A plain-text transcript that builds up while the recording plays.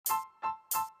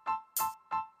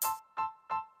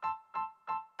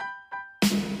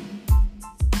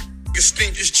Niggas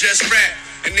think it's just rap,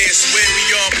 and they swear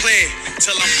we all playing.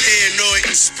 Till I'm paranoid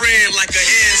and spraying like an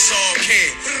aerosol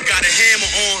can. Got a hammer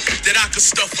on that I could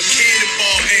stuff a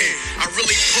cannonball in. I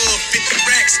really pulled 50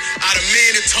 racks out of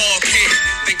Minotaur can.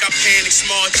 Think I panic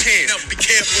small chance. Be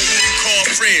careful who you call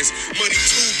friends. Money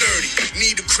 $230,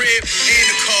 need a crib and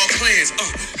a call plans.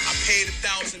 I paid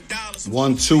 $1,000.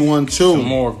 1 2 1 2. Some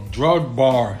more drug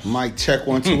bars. Mic check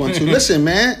 1 2 1 2. Listen,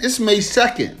 man, it's May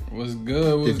 2nd. What's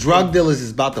good? The drug dealers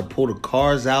is about to pull the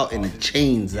cars out and the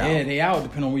chains out. Yeah, they out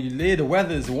depending on where you live. The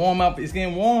weather is warm up. It's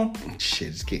getting warm. Shit,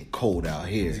 it's getting cold out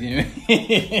here.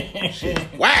 Shit.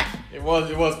 Whack! It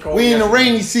was cold. We in the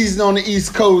rainy season on the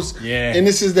East Coast. Yeah. And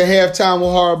this is the Halftime with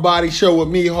Hard Body show with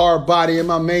me, Hard Body, and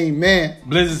my main man.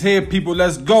 Blizz is here, people.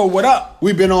 Let's go. What up?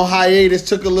 We've been on hiatus,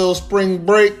 took a little spring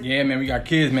break. Yeah, man, we got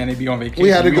kids, man. They be on vacation. We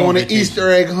had to go on an vacation. Easter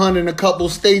egg hunt in a couple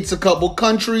states, a couple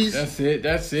countries. That's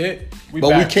it. We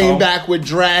came back with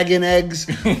dragon eggs.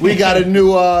 We got a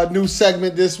new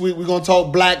segment this week. We're gonna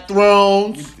talk Black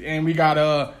Thrones. And we got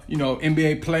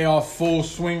NBA playoff full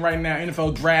swing right now.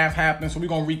 NFL draft happening, so we're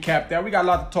gonna recap that. We got a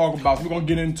lot to talk about, so we're gonna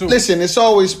get into it. Listen, it's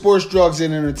always sports, drugs,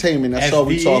 and entertainment. That's all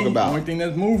we talk about. Only thing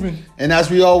that's moving. And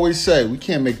as we always say, we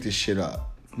can't make this shit up.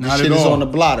 This shit is on the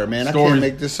blotter, man. I can't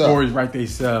make this up. Stories write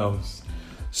themselves.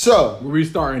 So, where we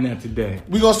starting at today?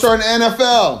 We're going to start in the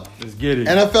NFL. Let's get it.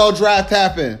 NFL draft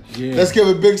happened. Yeah. Let's give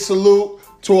a big salute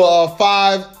to a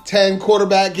 5'10"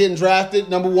 quarterback getting drafted,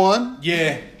 number one.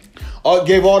 Yeah.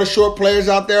 Gave all the short players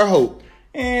out there hope.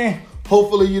 Eh.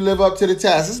 Hopefully you live up to the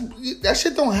task. That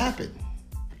shit don't happen.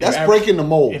 That's breaking the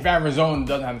mold. If Arizona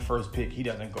doesn't have the first pick, he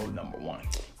doesn't go to number one.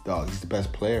 Dog, he's the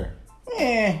best player.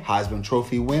 Heisman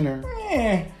Trophy winner.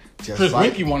 Chris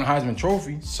Winkie won a Heisman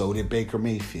Trophy. So did Baker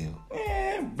Mayfield.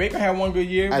 Baker had one good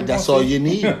year. That's all you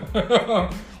need.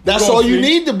 That's all you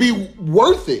need to be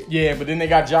worth it. Yeah, but then they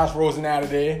got Josh Rosen out of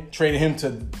there, traded him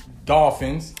to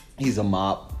Dolphins. He's a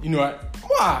mop. You know what?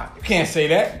 Why? You can't say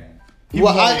that.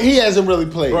 He hasn't really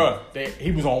played. Bruh,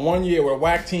 he was on 1 year with a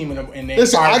whack team and they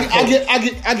listen,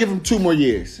 I give him 2 more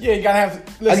years. Yeah, you gotta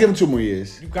have. Listen, I give him 2 more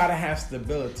years. You gotta have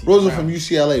stability. Rosen from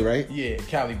UCLA, right? Yeah,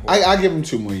 Cali boy. I give him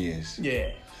 2 more years.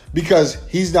 Yeah, because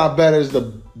he's not better as the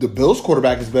Bills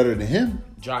quarterback is better than him.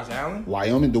 Josh Allen?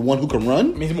 Wyoming, the one who can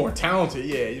run? I mean, he's more talented.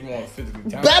 Yeah, he's more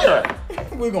physically talented.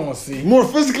 Better! We're going to see. More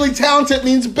physically talented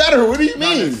means better. What do you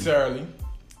mean? Not necessarily.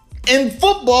 In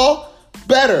football,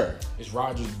 better. Is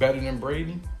Rodgers better than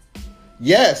Brady?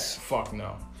 Yes. Fuck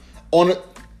no.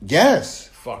 Yes.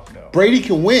 Fuck no. Brady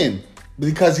can win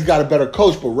because he got a better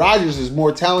coach, but Rodgers is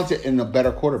more talented and a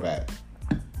better quarterback.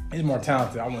 He's more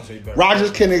talented. I wouldn't say better. Rodgers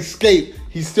can escape.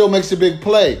 He still makes a big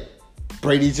play.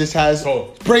 Brady just has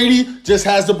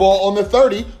the ball on the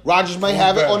 30. Rodgers might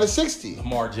have it on the 60.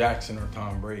 Lamar Jackson or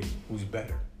Tom Brady. Who's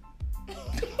better?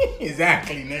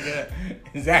 Exactly, nigga.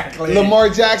 Exactly. Lamar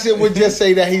Jackson would just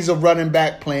say that he's a running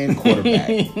back playing quarterback.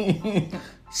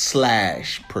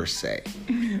 / per se.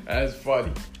 That's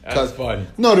funny. That's funny.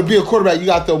 No, to be a quarterback, you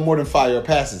got to throw more than 5-yard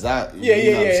passes.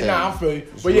 Yeah. Nah, I feel you.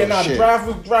 But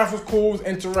the draft was cool. It was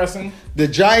interesting. The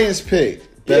Giants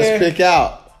pick. Best pick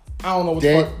out. I don't know what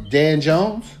the fuck. Dan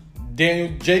Jones?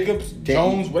 Daniel Jacobs?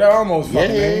 Jones? Whatever. Almost fucking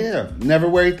name. Yeah. Never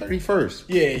wear 31st.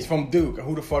 Yeah, he's from Duke.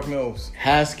 Who the fuck knows?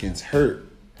 Haskins hurt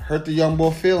the young boy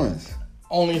feelings.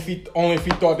 Only if he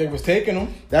thought they was taking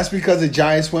him. That's because the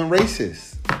Giants went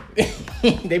racist.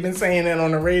 They've been saying that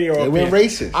on the radio. They went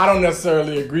racist. I don't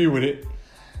necessarily agree with it.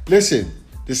 Listen,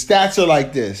 the stats are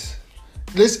like this.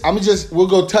 We'll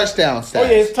go touchdown stats. Oh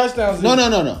yeah, it's touchdowns.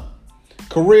 No.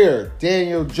 Career,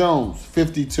 Daniel Jones,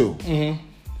 52. Mm-hmm.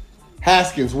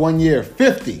 Haskins, 1 year,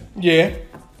 50. Yeah.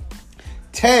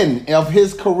 10 of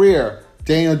his career,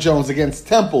 Daniel Jones against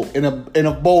Temple in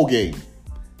a bowl game.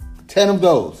 10 of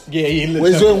those. Yeah, he lit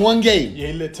Temple. Temple. In one game. Yeah,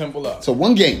 he lit Temple up. So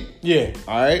 1 game. Yeah.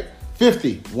 All right.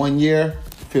 50, 1 year,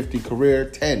 50 career,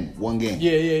 10, 1 game.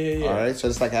 Yeah. All right. So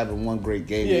it's like having one great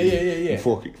game. Yeah. In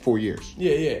 4 years.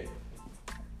 Yeah.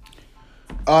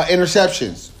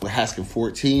 Interceptions with Haskins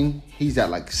 14. He's at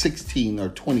like 16 or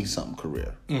 20 something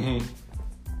career. Mm-hmm.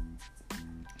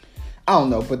 I don't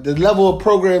know, but the level of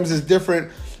programs is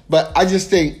different. But I just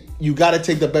think you got to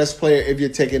take the best player if you're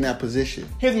taking that position.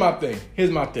 Here's my thing.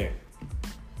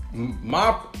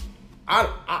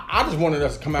 I just wanted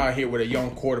us to come out here with a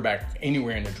young quarterback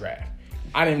anywhere in the draft.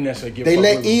 I didn't necessarily give. They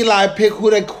let Eli pick who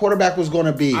that quarterback was going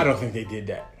to be. I don't think they did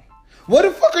that. What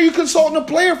the fuck are you consulting a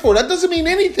player for? That doesn't mean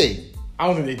anything. I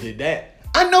don't think they did that.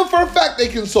 I know for a fact they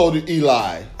consulted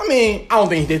Eli. I mean, I don't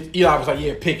think he did. Eli was like,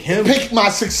 yeah, pick him. Pick my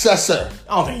successor.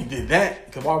 I don't think he did that.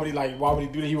 Because why would he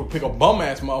do that? He would pick a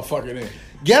bum-ass motherfucker then.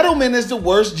 Gettleman is the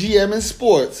worst GM in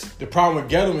sports. The problem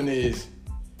with Gettleman is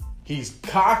He's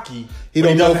cocky. He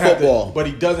don't know football. But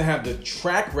he doesn't have the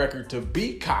track record to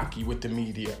be cocky with the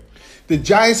media. The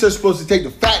Giants are supposed to take the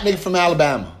fat nigga from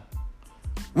Alabama,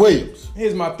 Williams.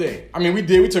 Here's my thing. I mean,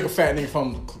 we took a fat nigga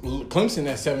from Clemson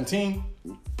at 17.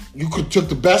 You could took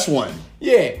the best one.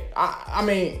 Yeah, I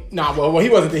mean, well, he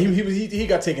wasn't. He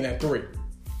got taken at 3.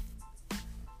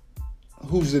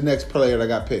 Who's the next player that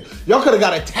got picked? Y'all could have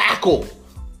got a tackle.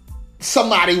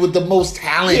 Somebody with the most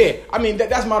talent. Yeah, I mean,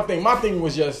 that's my thing. My thing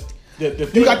was just the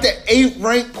thing. You got the 8th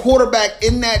ranked quarterback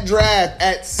in that draft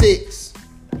at 6.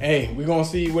 Hey, we're going to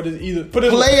see what is either.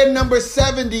 Player number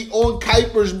 70 on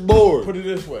Kuiper's board. Put it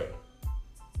this way.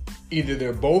 Either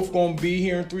they're both going to be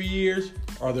here in 3 years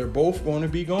or they're both going to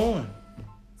be gone.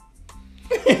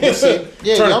 Yeah,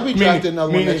 y'all be drafting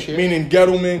another one next year. Meaning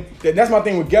Gettleman. That's my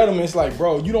thing with Gettleman. It's like,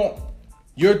 bro,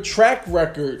 your track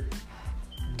record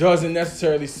doesn't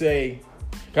necessarily say.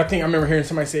 I remember hearing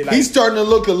somebody say like he's starting to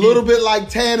look a little bit like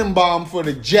Tannenbaum for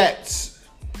the Jets.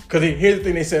 Because here's the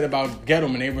thing they said about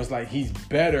Gettleman. They was like he's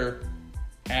better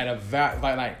at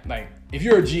like if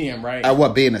you're a GM, right? At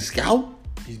what, being a scout?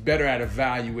 He's better at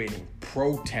evaluating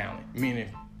pro talent, meaning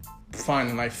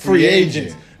finding like free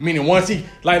agents. Meaning once he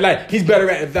like he's better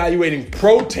at evaluating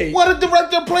pro tape. What a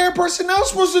director of player personnel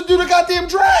supposed to do the goddamn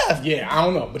draft? Yeah, I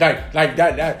don't know, but like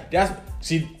that's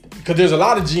see. Because there's a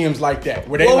lot of GMs like that.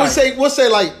 Where they we'll say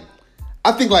like,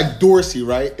 I think like Dorsey,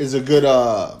 right, is a good,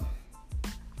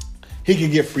 he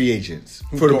could get free agents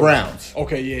for the Browns.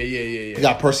 Okay, yeah. He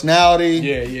got personality.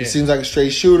 Yeah. He seems like a straight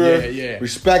shooter. Yeah.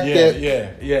 Respected.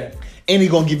 Yeah. And he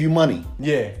gonna give you money.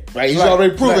 Yeah. Right, he's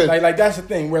already proven. Like that's the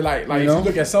thing where like if you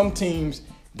look at some teams,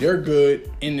 they're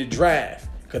good in the draft.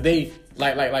 Because they,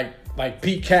 like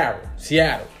Pete Carroll,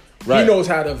 Seattle. Right. He knows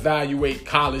how to evaluate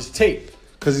college tape.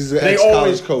 Because he's an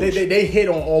ex-college coach. They hit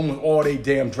on almost all their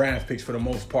damn draft picks for the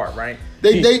most part, right?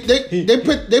 They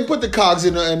put the cogs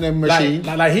in their machine.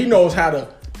 Like he knows how to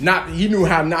he knew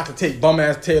how not to take bum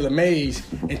ass Taylor Mays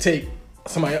and take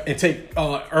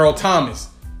Earl Thomas.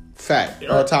 Fact.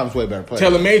 Earl Thomas way better player.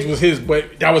 Taylor Mays was his,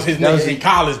 but that was his name in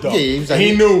college though.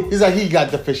 Yeah, he got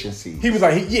deficiency. He was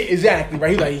like, exactly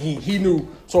right. He knew.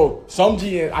 So some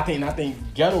GM, I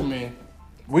think Gettleman,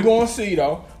 we're gonna see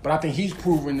though, but I think he's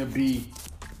proven to be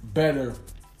better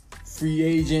free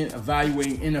agent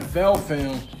evaluating NFL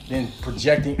film than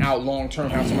projecting out long term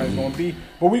how somebody's going to be.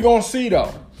 But we're going to see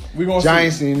though.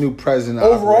 Giants need a new president.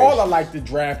 Overall, I like the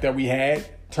draft that we had in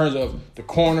terms of the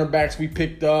cornerbacks we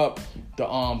picked up, the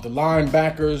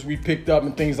linebackers we picked up,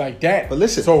 and things like that. But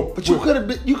listen, you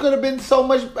could have been so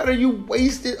much better. You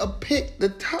wasted a pick. The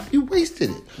top, you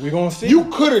wasted it. We're going to see. You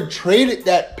could have traded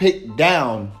that pick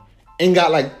down and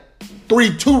got like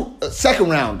 3 second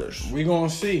rounders. We're going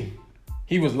to see.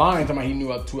 He was lying to me. He knew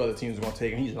 2 other teams were going to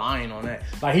take him. He's lying on that.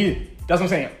 That's what I'm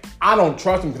saying. I don't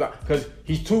trust him because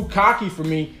he's too cocky for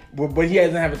me, but he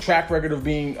doesn't have a track record of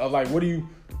being, like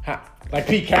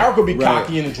Pete Carroll could be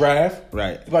cocky in the draft.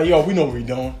 Right. Like, yo, we know what we're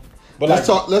doing. But let's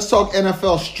talk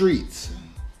NFL streets.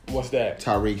 What's that?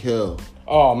 Tyreek Hill.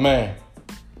 Oh, man.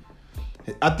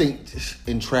 I think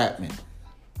entrapment.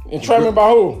 Entrapment by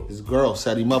who? His girl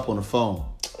set him up on the phone.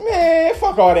 Man,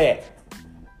 fuck all that.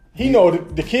 He know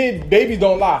the kid, babies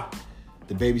don't lie.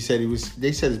 The baby said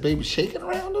they said his baby was shaking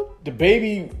around him? The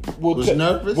baby was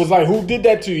nervous? Was like, who did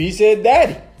that to you? He said,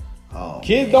 daddy. Oh,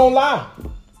 kids don't lie.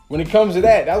 When it comes to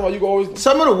that, that's why you go always...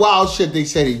 Some of the wild shit they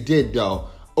said he did, though.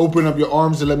 Open up your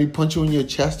arms and let me punch you in your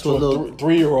chest to a little...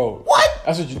 3-year-old. What?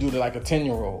 That's what you do to like a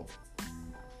 10-year-old.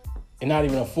 And not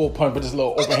even a full punch, but just a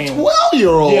little open hand. A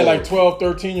 12-year-old. Yeah, like 12,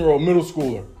 13-year-old middle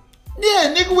schooler.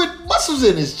 Yeah, nigga with muscles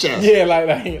in his chest. Yeah,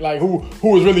 like who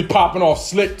was really popping off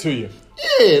slick to you.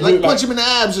 Yeah, like punch him in the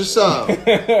abs or something.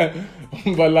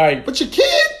 But your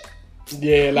kid?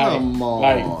 Yeah, like, come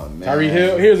on, man. Tyreek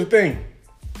Hill, here's the thing.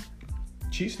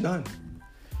 Chiefs done.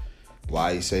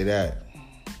 Why you say that?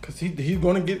 Because he's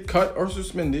going to get cut or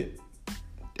suspended.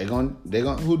 I don't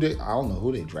know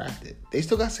who they drafted. They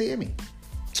still got Sammy.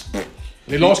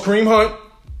 They lost Kareem Hunt.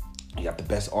 You got the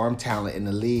best arm talent in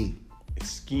the league.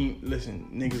 Listen,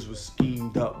 niggas was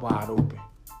schemed up wide open.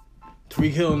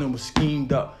 Tyreek Hill and them was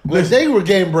schemed up. Listen, they were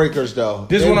game breakers though.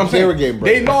 This is what I'm saying. They were game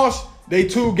breakers. They lost. They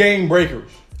 2 game breakers.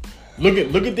 Look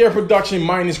at their production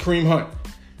minus Kareem Hunt.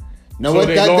 No, so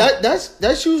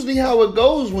that's usually how it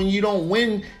goes when you don't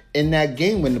win in that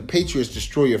game when the Patriots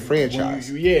destroy your franchise.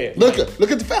 Look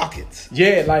at the Falcons.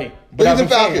 Yeah, like but look at the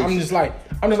Falcons. I'm just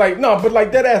like no, but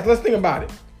like that ass. Let's think about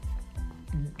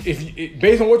it.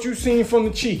 Based on what you've seen from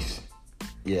the Chiefs.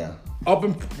 Yeah.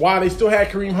 While they still had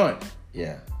Kareem Hunt.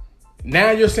 Yeah.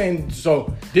 Now you're saying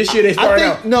so this year they started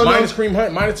out minus Kareem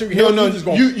Hunt, minus Tyreek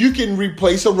Hill. You can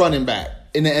replace a running back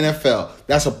in the NFL.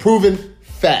 That's a proven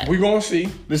Fact. We're going to see.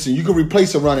 Listen, you can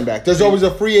replace a running back. There's always a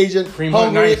free agent.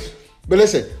 Hungry. Nice. But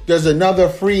listen, there's another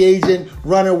free agent,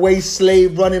 runaway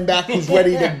slave running back who's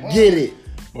ready to get it.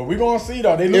 But we're going to see,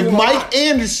 though. If Mike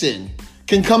Anderson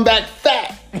can come back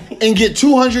fat and get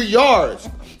 200 yards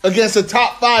against a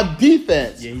top 5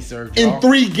 defense he served in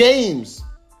 3 games.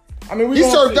 I mean, he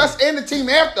served us and the team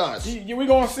after us. We're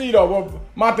going to see, though. Well,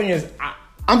 my thing is...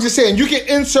 I'm just saying, you can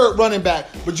insert running back,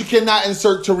 but you cannot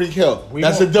insert Tyreek Hill.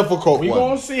 That's a difficult one. We're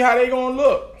going to see how they going to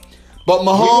look. But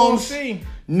Mahomes,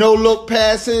 no-look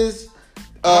passes.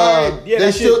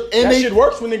 That shit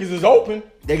works when niggas is open.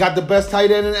 They got the best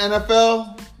tight end in the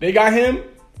NFL. They got him.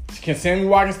 Can Sammy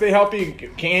Watkins stay healthy?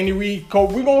 Can Andy Reid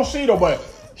cope? We're going to see, though, but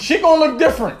shit going to look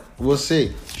different. We'll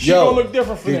see. Shit going to look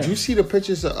different for them. Did you see the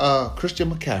pictures of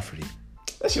Christian McCaffrey?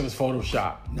 That shit was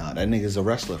Photoshop. Nah, that nigga's a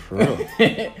wrestler, for real.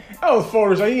 That was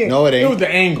Photoshop. No, it ain't. It was the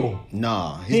angle.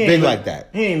 Nah, he's big like that.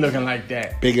 He ain't looking like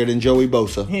that. Bigger than Joey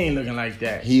Bosa. He ain't looking like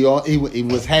that. He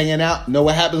was hanging out. Know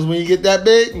what happens when you get that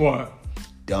big? What?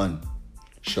 Done.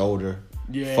 Shoulder.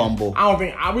 Yeah. Fumble. I don't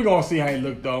think we gonna see how he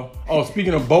look though. Oh,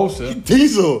 speaking of Bosa.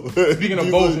 Diesel. Speaking of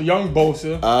Bosa, young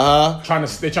Bosa.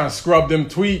 They trying to scrub them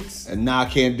tweets. And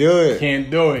can't do it.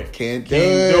 Can't do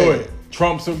it.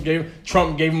 Trump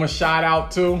gave him a shout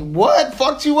out too. What?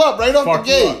 Fucked you up right off the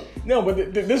gate. No,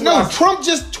 but this Trump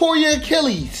just tore your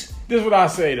Achilles. This is what I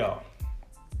say though.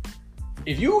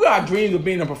 If you got dreams of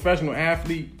being a professional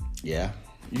athlete,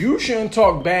 you shouldn't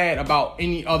talk bad about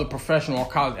any other professional or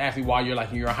college athlete while you're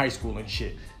in high school and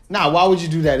shit. Nah, why would you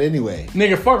do that anyway?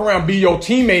 Nigga, fuck around, be your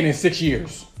teammate in 6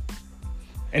 years.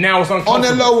 And now it's uncomfortable.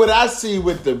 On the low, what I see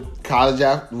with the college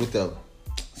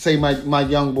say my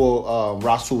young boy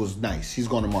Rasul is nice. He's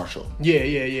going to Marshall. Yeah.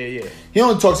 He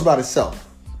only talks about himself.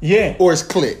 Yeah. Or his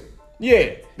clique.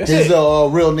 Yeah. That's his it.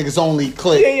 Real niggas only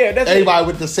clique. Yeah, that's everybody it.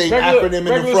 with the same acronym in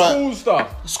the front. School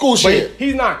stuff. School shit.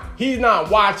 He's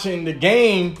not watching the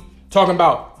game talking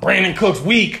about Brandon Cooks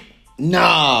weak.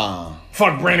 Nah.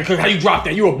 Fuck Brandon Cooks. How you drop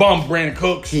that? You a bum, Brandon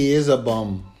Cooks. He is a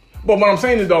bum. But what I'm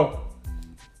saying is though,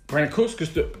 Brandon Cooks,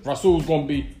 Rasul's gonna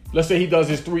be, let's say he does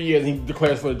his 3 years and he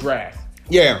declares for the draft.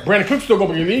 Yeah. Brandon Cook's still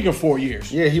gonna be in the league in 4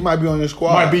 years. Yeah, he might be on your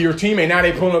squad. Might be your teammate. Now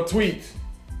they pulling up tweets.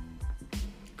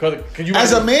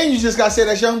 As a man, you just gotta say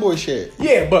that young boy shit.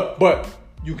 Yeah, but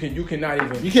you cannot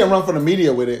even. You can't run for the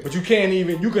media with it. But you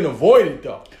can avoid it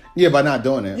though. Yeah, by not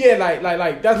doing it. Yeah,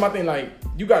 like that's my thing. Like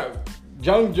you got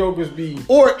young jokers be.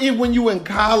 Or even when you in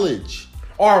college.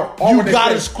 Or you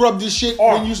gotta scrub this shit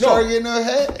when you start getting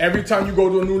ahead. Every time you go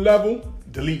to a new level,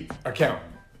 delete account.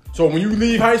 So when you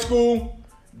leave high school,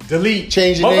 delete.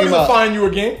 Change your name up. They'll find you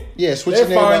again. Yeah, switch your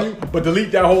name up. They'll find you, but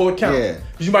delete that whole account. Yeah.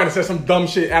 Because you might have said some dumb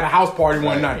shit at a house party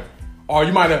one night. Or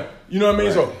you might have, you know what I mean?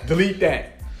 Right. So delete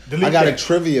that. I got a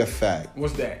trivia fact.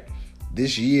 What's that?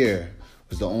 This year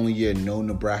was the only year no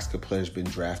Nebraska player's been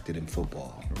drafted in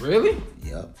football. Really?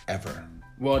 Yep, ever.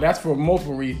 Well, that's for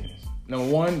multiple reasons. Number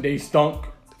one, they stunk.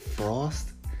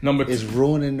 Frost Number two is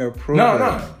ruining their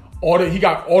program. No. He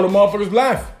got all the motherfuckers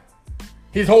left.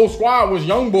 His whole squad was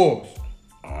young boys.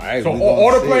 All right. So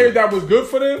all the players that was good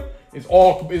for them is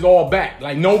all back.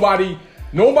 Like nobody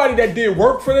that did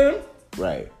work for them.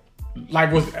 Right.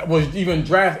 Like was even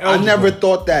draft eligible. I never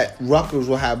thought that Rutgers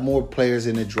will have more players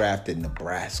in the draft than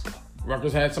Nebraska.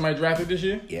 Rutgers had somebody drafted this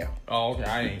year? Yeah. Oh, okay.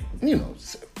 I ain't.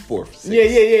 4th,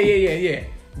 6th. Yeah.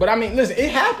 But I mean, listen,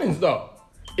 it happens though.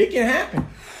 It can happen.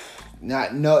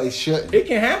 No, it shouldn't. It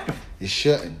can happen. It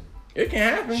shouldn't. It can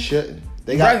happen. It shouldn't.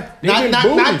 They got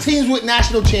not teams with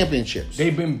national championships.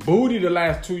 They've been booty the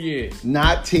last 2 years.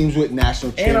 Not teams with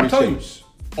national championships. And I'm telling you,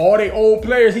 all they old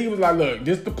players, he was like, look,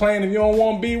 this the plan. If you don't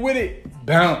want to be with it,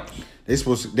 bounce.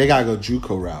 They gotta go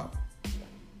JUCO route.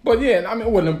 But yeah, I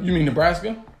mean, what you mean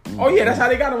Nebraska? Mm-hmm. Oh yeah, that's how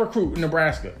they gotta recruit in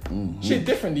Nebraska. Mm-hmm. Shit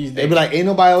different these days. They be like, ain't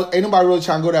nobody really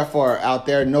trying to go that far out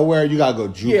there. Nowhere, you gotta go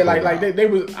JUCO.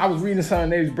 Yeah, I was reading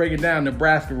something, they was breaking down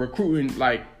Nebraska recruiting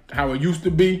like how it used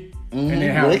to be. Mm-hmm. And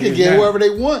then how they could get whoever they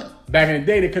want. Back in the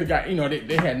day, they could have got,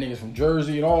 they had niggas from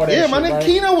Jersey and all that. Yeah, my nigga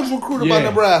Keno was recruited by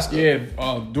Nebraska. Yeah,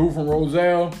 dude from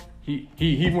Roselle,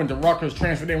 he went to Rutgers,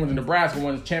 transferred in, went to Nebraska,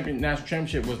 won his national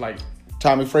championship, was like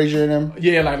Tommy Frazier and them.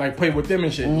 Yeah, like played with them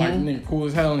and shit, like nigga cool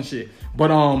as hell and shit. But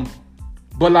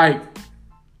like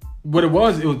what it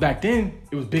was back then.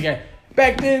 It was big.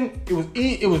 Back then, it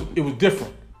was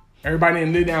different. Everybody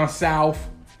didn't live down south.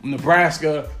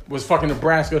 Nebraska was fucking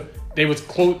Nebraska. They was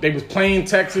playing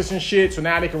Texas and shit, so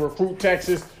now they can recruit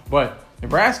Texas. But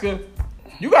Nebraska,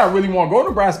 you gotta really want to go to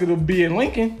Nebraska to be in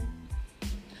Lincoln.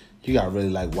 You gotta really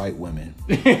like white women.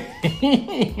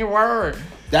 Word.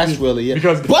 That's really it.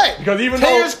 Because even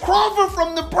Terrence Crawford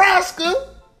from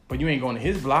Nebraska. But you ain't going to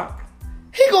his block.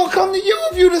 He gonna come to you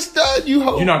if you the stud. You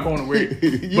hope you're not going to where.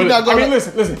 You're not going. I mean,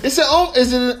 listen. It's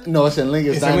in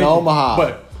Lincoln. It's in Omaha.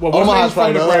 But Omaha's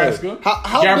from Nebraska.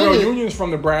 How Gabrielle Union's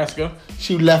from Nebraska.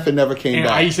 She left and never came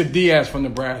back. Aisha Diaz from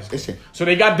Nebraska. Listen. So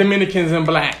they got Dominicans and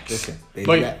blacks.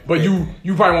 But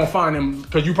you probably won't find them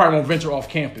because you probably won't venture off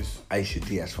campus. Aisha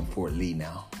Diaz from Fort Lee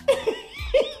now.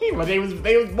 But they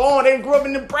was born. They grew up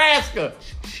in Nebraska.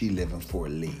 She live in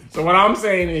Fort Lee. So what I'm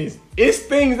saying is, it's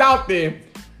things out there,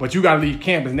 but you gotta leave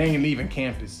campus. They ain't leaving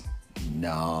campus.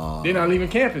 No, they're not leaving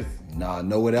campus. No,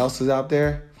 know what else is out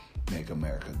there? Make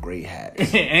America Great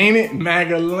hats. Ain't it?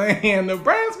 MAGA land,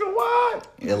 Nebraska.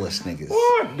 What? Illest niggas.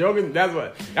 What?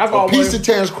 That's what. Peace to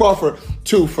Terrence Crawford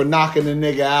too for knocking the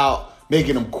nigga out,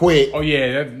 making him quit. Oh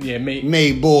yeah,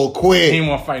 made bull quit. He ain't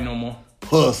want to fight no more.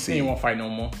 Pussy. He ain't want to fight no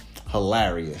more.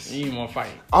 Hilarious. He ain't want to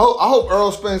fight. I hope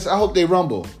Earl Spence. I hope they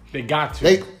rumble. They got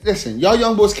to. Listen. Y'all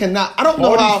young boys cannot. I don't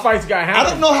know how these fights got happened. I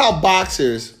don't know how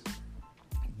boxers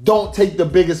don't take the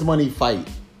biggest money fight.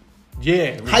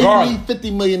 Yeah. Regardless. How you leave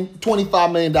 $50 million,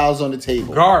 $25 million on the table?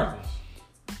 Regardless.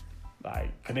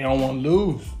 Like, cause they don't want to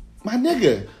lose. My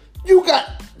nigga, you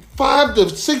got 5 to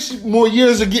 6 more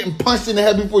years of getting punched in the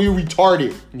head before you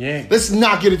retarded. Yeah. Let's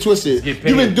not get it twisted. You've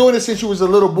been doing this since you was a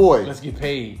little boy. Let's get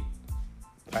paid.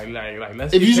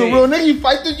 Let's. If you're a real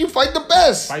nigga, you fight the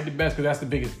best. Fight the best because that's the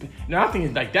biggest. Now I think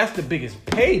it's like that's the biggest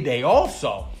payday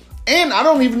also. And I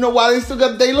don't even know why they still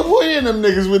got De La Hoya and them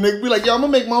niggas when they be like, yo, I'm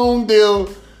gonna make my own deal.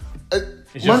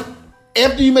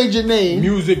 After you made your name.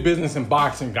 Music, business, and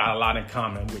boxing got a lot in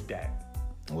common with that.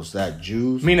 What's that,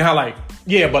 Jews? Meaning how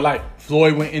but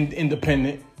Floyd went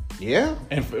independent. Yeah.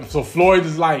 And so Floyd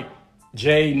is like,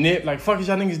 Jay, Nip, fuck is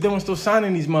y'all niggas doing still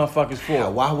signing these motherfuckers for? Yeah,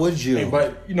 why would you?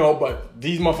 But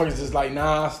these motherfuckers is like,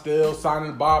 nah, still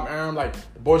signing Bob Arum. Like,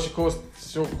 the boy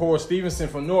Shakur Stevenson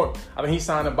from Newark, I think he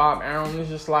signed to Bob Arum. It's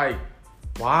just like,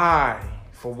 why?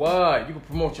 For what? You can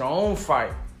promote your own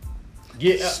fight.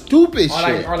 Stupid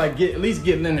shit. Or at least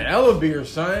get Leonard Ellerbe,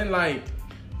 son. Like,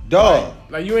 dog.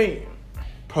 Like you ain't.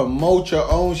 Promote your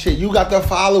own shit. You got the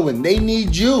following. They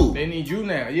need you. They need you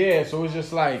now. Yeah, so it's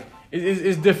just like,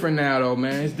 it's different now, though,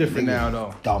 man. It's different now,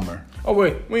 though. Dumber. Oh,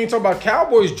 wait. We ain't talking about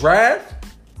Cowboys draft.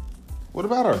 What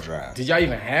about our draft? Did y'all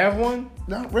even have one?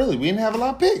 Not really. We didn't have a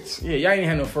lot of picks. Yeah, y'all ain't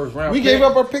had no first round. We gave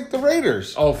up our pick to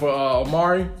Raiders. Oh, for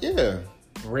Amari? Yeah.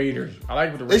 Raiders. I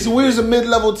like what the Raiders. Listen, we was a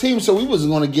mid-level team, so we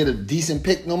wasn't going to get a decent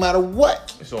pick no matter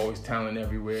what. It's always talent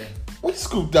everywhere. We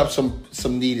scooped up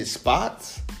some needed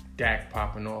spots. Dak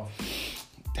popping off.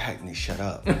 Dak, need shut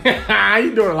up.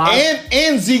 You doing a lot.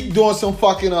 And Zeke doing some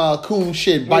fucking coon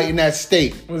shit, biting that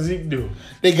steak. What Zeke do?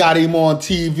 They got him on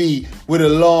TV with a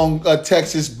long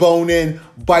Texas bone in,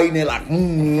 biting it like,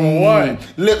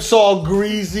 what? Lips all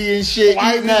greasy and shit.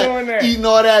 Why is he doing that? Eating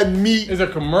all that meat. Is it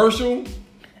a commercial?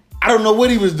 I don't know what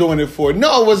he was doing it for.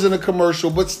 No, it wasn't a commercial,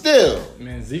 but still.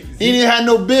 Man, Zeke. He didn't have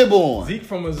no bib on. Zeke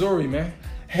from Missouri, man.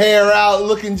 Hair out,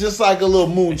 looking just like a little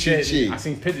moon chi-chi. I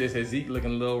seen pictures that said Zeke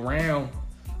looking a little round.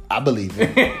 I believe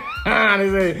it.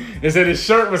 They said his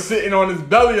shirt was sitting on his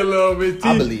belly a little bit.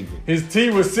 I believe it. His tee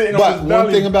was sitting on his belly. But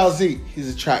one thing about Zeke,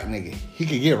 he's a track nigga. He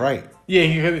could get right. Yeah,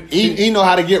 he know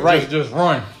how to get right. Just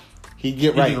run. He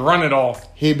get right. He can run it off.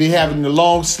 He'd be having the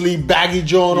long sleeve baggy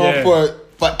joint on for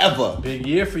forever. Big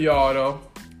year for y'all though.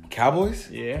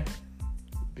 Cowboys? Yeah.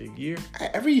 Big year.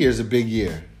 Every year is a big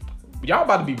year. Y'all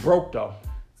about to be broke though.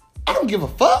 I don't give a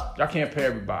fuck. Y'all can't pay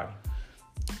everybody.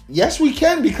 Yes, we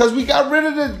can because we got rid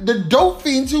of the dope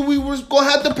fiends who we was gonna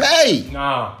have to pay.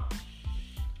 Nah.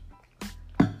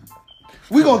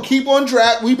 We gonna keep on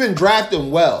draft. We've been drafting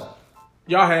well.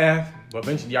 Y'all have, but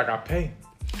eventually y'all got paid.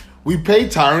 We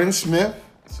paid Tyron Smith.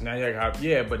 So now y'all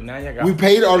got but now y'all got. We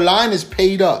paid. Our line is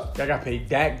paid up. Y'all got paid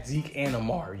Dak, Zeke, and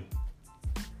Amari.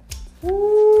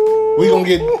 We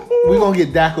gonna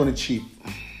get Dak on the cheap.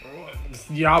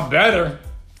 Y'all better.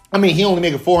 I mean, he only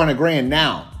making $400,000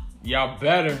 now. Y'all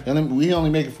better. We only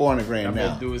making $400,000 now.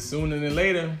 Better do it sooner than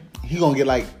later. He gonna get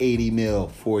like $80 million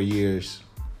 4 years.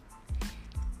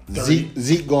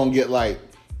 Zeke gonna get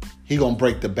he gonna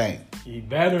break the bank. He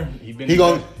better. He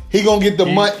gonna get the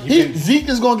money. Zeke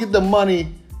is gonna get the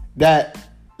money that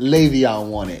Le'Veon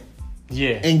wanted.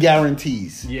 Yeah. And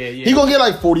guarantees. Yeah. He gonna get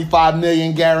like $45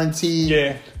 million guaranteed.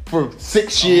 Yeah. For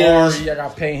 6 years. Amari, I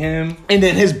gotta pay him. And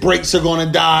then his brakes are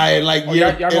gonna die in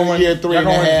year 3 and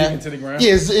a half. Into the ground.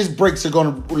 Yeah, his brakes are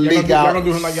gonna leak out. Y'all gonna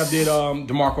do him like y'all did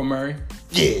DeMarco Murray.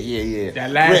 Yeah.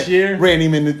 That last year? Ran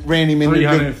him in the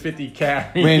 350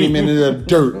 carry. Ran him into the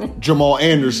dirt, Jamal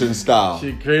Anderson style.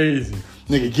 Shit crazy.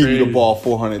 Nigga give you the ball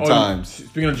 400 times.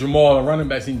 Speaking of Jamal, the running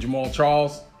back, seen Jamal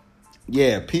Charles.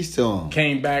 Yeah, peace to him.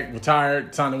 Came back,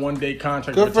 retired, signed a 1-day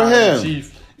contract. Good for him.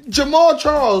 Jamal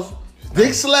Charles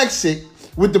Dick Slexic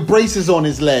with the braces on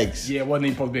his legs. Yeah, wasn't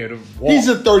even supposed to be able to walk. He's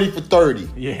a 30 for 30.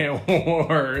 Yeah,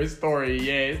 his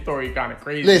story kind of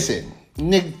crazy. Listen,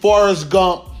 Nick Forrest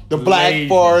Gump, the black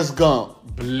Forrest Gump.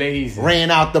 Blazing. Ran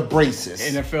out the braces.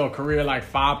 NFL career like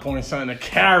 5 point something, a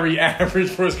carry average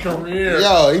for his career.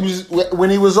 Yo, when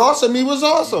he was awesome, he was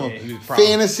awesome. Yeah, he was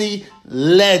fantasy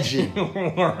legend.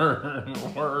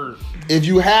 Word. If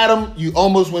you had him, you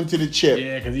almost went to the chip.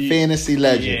 Yeah, because fantasy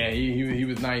legend. Yeah, he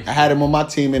was nice. I had him on my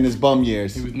team in his bum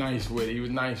years. He was nice with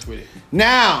it.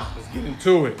 Now, let's get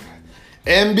into it.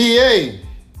 NBA.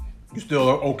 You still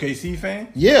an OKC fan?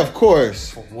 Yeah, of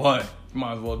course. For what?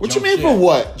 Might as well. What you mean for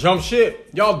what? Jump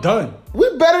shit. Y'all done.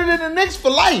 We better than the Knicks for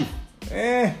life.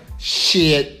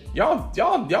 Shit.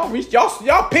 Y'all reached.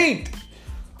 Y'all peaked.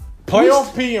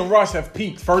 Playoff P and Russ have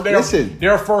peaked.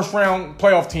 Their first round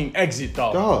playoff team exit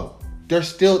though. Dog,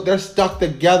 they're stuck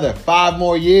together 5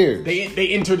 more years.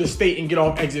 They enter the state and get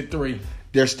off exit 3.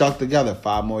 They're stuck together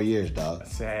 5 more years, dog.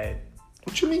 Sad.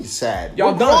 What you mean sad?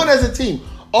 Y'all We're done growing as a team.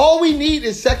 All we need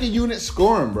is second unit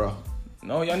scoring, bro.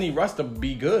 No, y'all need Russ to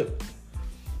be good.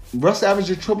 Russ averaged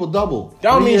a triple-double.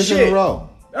 That don't mean In shit. a row.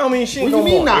 That don't mean shit. What do you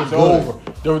mean not good?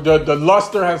 Over. The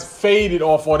luster has faded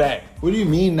off of that. What do you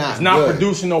mean not good? It's not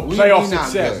producing no playoff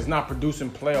success. It's not producing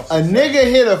playoff success. A nigga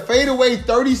hit a fadeaway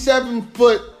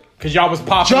 37-foot because y'all was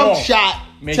popping jump off. shot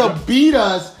to beat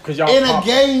us in a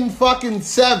game fucking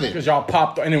 7. Because y'all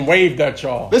popped and then waved at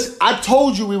y'all. Listen, I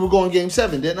told you we were going game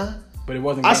 7, didn't I? But it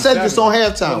wasn't. I said this on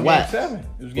halftime. Game 7.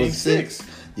 It was game 6.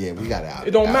 Yeah, we got out.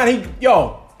 It don't matter.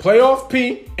 Playoff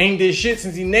P ain't did shit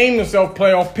since he named himself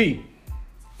Playoff P.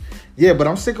 Yeah, but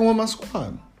I'm sticking with my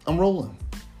squad. I'm rolling.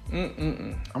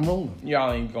 I'm rolling.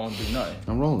 Y'all ain't gonna do nothing.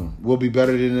 I'm rolling. We'll be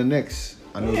better than the Knicks.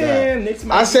 I know that. Knicks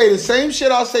I say the same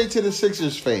shit I'll say to the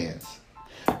Sixers fans.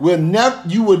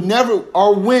 You would never,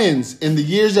 our wins in the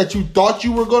years that you thought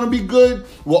you were going to be good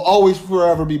will always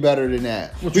forever be better than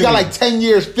that. We got like 10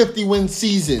 years, 50-win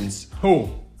seasons. Who?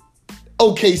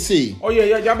 OKC. Oh,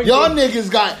 yeah. Y'all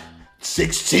niggas got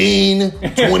 16,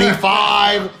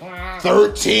 25,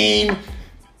 13,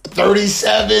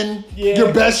 37. Yeah.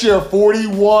 Your best year,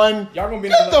 41. Y'all gonna be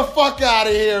Get the fuck out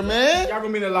of here, man. Y'all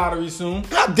gonna be in the lottery soon.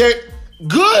 God damn.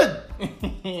 Good.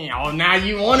 Oh, now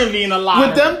you want to be in the lottery.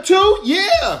 With them two?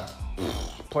 Yeah.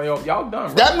 Playoff, y'all done,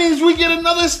 right? That means we get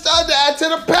another stud to add to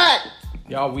the pack.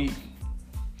 Y'all weak.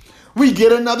 We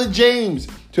get another James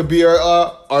to be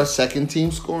our second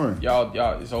team scoring. Y'all,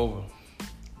 it's over.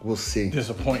 We'll see.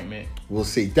 Disappointment. We'll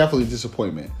see. Definitely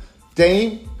disappointment.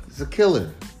 Dame is a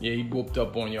killer. Yeah, he whooped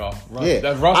up on y'all. Russ, yeah.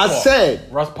 That's Russ.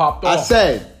 Russ popped off. I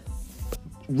said,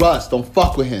 Russ, don't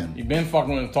fuck with him. You been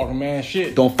fucking with him, talking man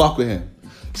shit. Don't fuck with him.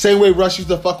 Same way Russ used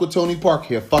to fuck with Tony Park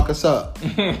here. Fuck us up.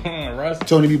 Russ.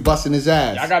 Tony be busting his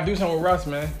ass. I gotta do something with Russ,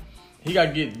 man. He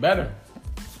gotta get better.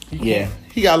 He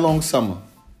got a long summer.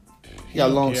 He got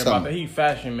a long summer. He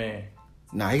fashion man.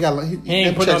 Nah, he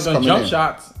ain't putting on them jump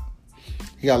shots.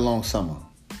 He got a long summer.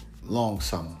 Long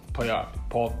summer.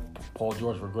 Paul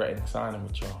George regretting signing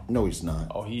with y'all. No, he's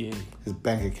not. Oh, he is. His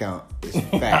bank account is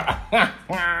fat.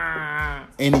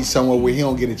 And he's somewhere where he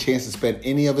don't get a chance to spend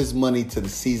any of his money till the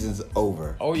season's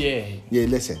over. Oh, yeah. Yeah,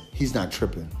 listen, he's not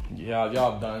tripping. Yeah,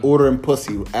 y'all done. Ordering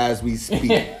pussy as we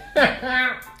speak.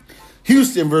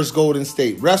 Houston versus Golden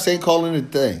State. Refs ain't calling a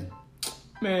thing.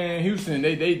 Man, Houston,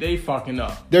 they fucking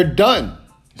up. They're done.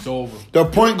 It's over. Their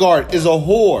point guard is a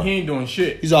whore. He ain't doing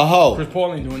shit. He's a hoe. Chris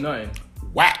Paul ain't doing nothing.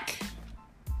 Whack.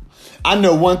 I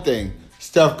know one thing.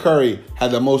 Steph Curry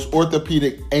had the most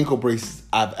orthopedic ankle braces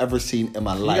I've ever seen in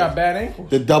my life. He got bad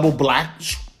ankles. The double black.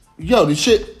 Yo, the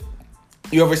shit.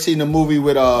 You ever seen the movie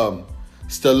with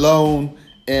Stallone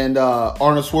and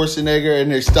Arnold Schwarzenegger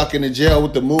and they're stuck in the jail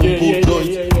with the movie boot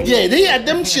joints? Yeah, they had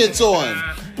them shits on.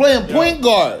 Playing point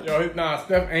guard.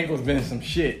 Steph ankles been some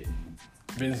shit.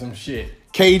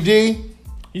 KD,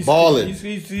 he's balling.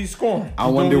 He's scoring. I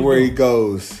wonder where he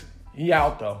goes. He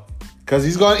out though. Because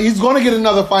he's going to get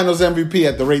another Finals MVP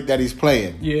at the rate that he's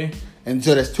playing. Yeah. And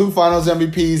so there's 2 Finals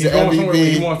MVPs. He's going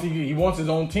MVP. He wants his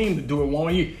own team to do it.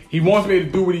 He wants to be able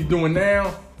to do what he's doing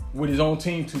now with his own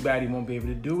team. Too bad he won't be able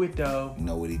to do it though. You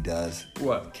know what he does?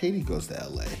 What? KD goes to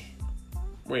LA.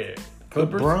 Where?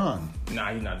 Clippers? LeBron.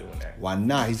 Nah, he's not doing that. Why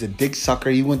not? He's a dick sucker.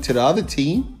 He went to the other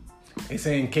team. They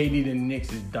saying KD to the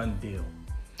Knicks is done deal.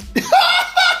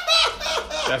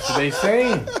 That's what they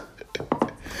saying.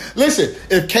 Listen,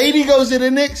 if KD goes to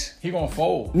the Knicks, he gonna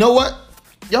fold. Know what?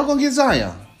 Y'all gonna get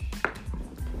Zion.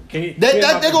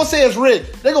 They're gonna say it's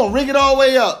rigged. They're gonna rig it all the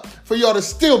way up for y'all to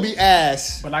still be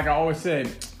ass. But like I always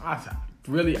said, I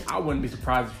wouldn't be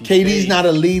surprised if he KD's stayed. Not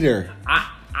a leader.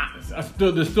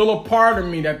 there's still a part of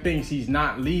me that thinks he's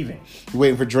not leaving. You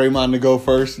waiting for Draymond to go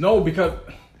first? No, because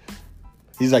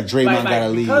he's like, Draymond gotta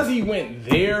leave. Because he went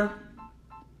there,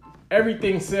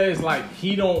 everything says like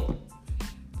he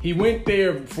went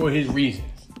there for his reasons.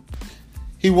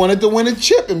 He wanted to win a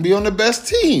chip and be on the best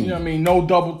team. You know what I mean? No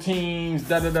double teams,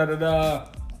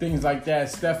 things like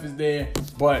that. Steph is there.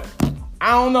 But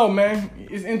I don't know, man.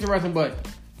 It's interesting, but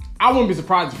I wouldn't be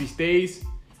surprised if he stays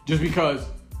just because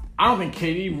I don't think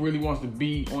KD really wants to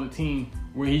be on a team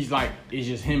where he's like, it's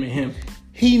just him and him.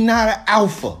 He not an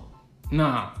alpha.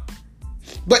 Nah.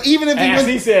 But even if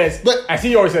as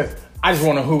he always says, I just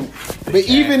want to hoop. But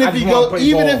even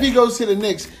if he goes to the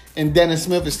Knicks and Dennis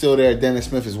Smith is still there, Dennis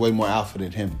Smith is way more alpha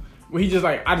than him. Well, he just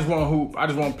like, I just want to hoop. I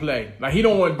just want to play. Like, he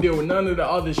don't want to deal with none of the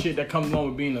other shit that comes along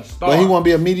with being a star. But he want to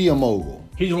be a media mogul.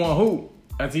 He just want to hoop.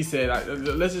 As he said, like,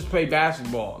 let's just play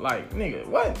basketball. Like, nigga,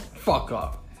 what? Fuck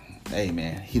up. Hey,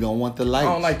 man, he don't want the lights.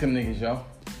 I don't like them niggas, yo.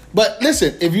 But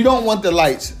listen, if you don't want the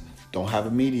lights, don't have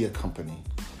a media company.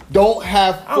 Don't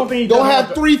have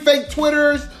 3 fake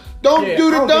Twitters. Don't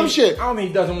do the dumb shit. I don't think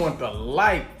he doesn't want the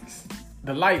lights.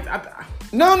 The lights.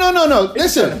 No. It's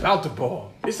Listen. something about the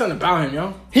ball. It's something about him,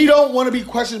 yo. He don't want to be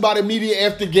questioned by the media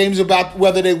after games about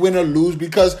whether they win or lose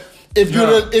because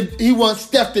if he wants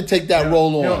Steph to take that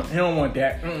role on. He don't want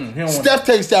that. Steph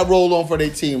takes that role on for their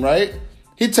team, right?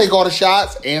 He'd take all the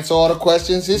shots, answer all the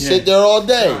questions. He'd sit there all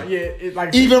day.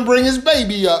 Even bring his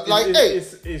baby up.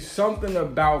 It's something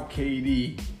about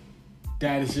KD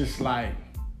that is just like,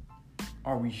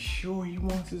 are we sure he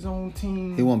wants his own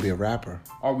team? He won't be a rapper.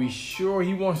 Are we sure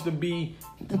he wants to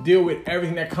deal with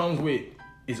everything that comes with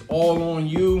it's all on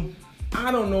you?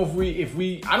 I don't know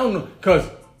I don't know, because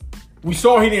we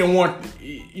saw he didn't want,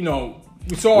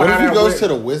 we saw what how if he that goes went. to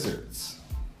the Wizards?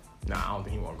 Nah, I don't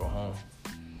think he want to go home.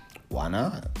 Why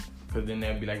not? Because then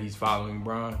that'd be like he's following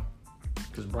Bron.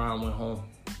 Because Bron went home.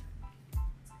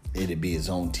 It'd be his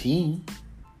own team.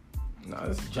 Nah,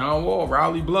 it's John Wall,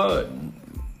 Rowley Blood.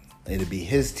 It'd be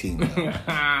his team.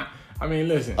 I mean,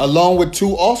 listen. Along with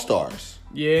 2 All-Stars.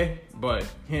 Yeah, but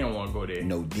he don't want to go there.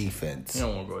 No defense. He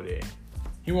don't want to go there.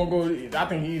 He won't go. I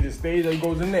think he either stays or he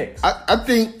goes to Knicks. I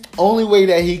think only way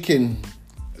that he can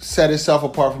set himself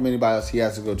apart from anybody else, he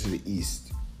has to go to the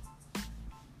East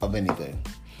of anything.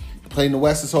 Played in the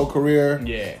West his whole career.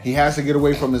 Yeah. He has to get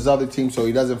away from his other team so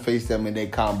he doesn't face them in their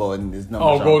combo and his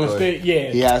numbers. Oh, Golden State.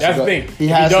 Yeah, that's the thing. He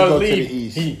has to go to the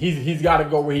East. He's got to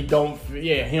go where he don't.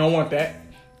 Yeah, he don't want that.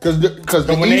 Because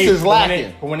the East is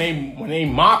lacking. When they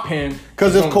mop him.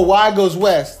 Because if Kawhi goes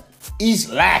West, East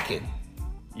lacking.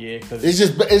 Yeah, because it's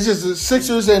just the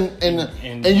Sixers and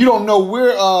you don't know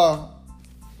where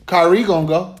Kyrie gonna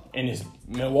go. And it's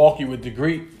Milwaukee with the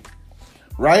Greek.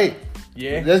 Right.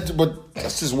 Yeah.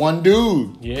 That's just one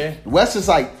dude. Yeah. West is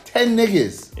like 10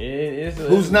 niggas.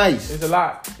 Who's nice. It's a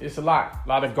lot. A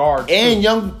lot of guards. And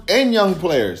young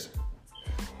players.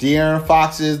 De'Aaron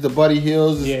Foxes, the Buddy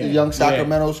Hills, the young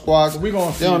Sacramento squad. We're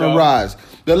gonna see. They're on the rise.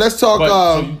 But let's talk.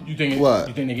 So you think what?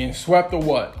 You think they're getting swept or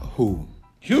what? Who?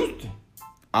 Houston.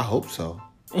 I hope so.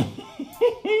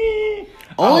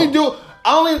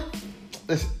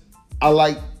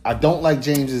 I don't like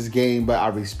James's game, but I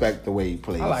respect the way he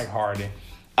plays. I like Harden.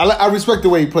 I respect the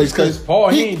way he plays because Chris Paul,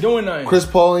 he ain't doing nothing. Chris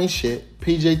Paul ain't shit.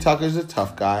 PJ Tucker's a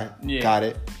tough guy. Yeah. Got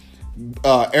it.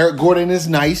 Eric Gordon is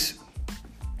nice.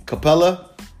 Capella,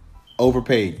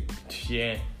 overpaid.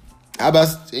 Yeah. How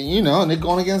about, and they're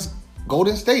going against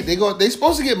Golden State. They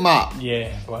supposed to get mopped.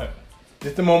 Yeah, but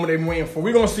this the moment they've been waiting for.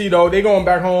 We're going to see, though. They going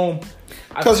back home.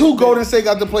 Because who Golden State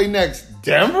got to play next?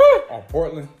 Denver? Or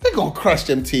Portland. They're going to crush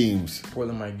them teams.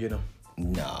 Portland might get them.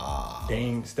 Nah.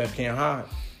 Dame, Steph can't hide.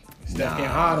 Steph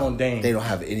can't hide on Dame. They don't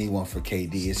have anyone for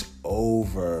KD. It's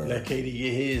over. Let KD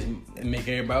get his and make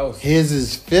everybody else. His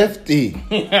is 50.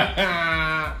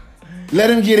 Let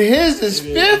him get his. It's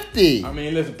 50. I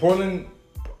mean, listen, Portland.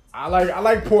 I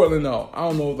like Portland though. I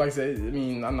don't know. Like I said,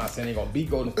 I'm not saying they're gonna beat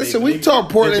Golden State. Listen, we talk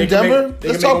Portland Denver.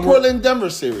 Let's talk Portland Denver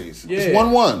series. Yeah. It's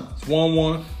 1-1. It's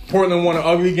 1-1. Portland won an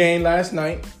ugly game last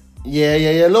night. Yeah.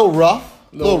 A little rough.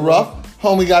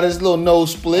 Homie got his little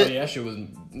nose split. Oh, yeah, that shit was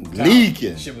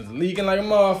leaking. Shit was leaking like a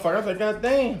motherfucker. I was like, God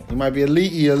damn. He might be a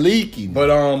leaky. But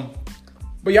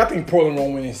yeah, I think Portland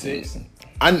won't win in 6.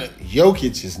 I know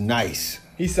Jokic is nice.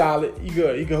 He's solid. He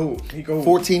good. He can hoop.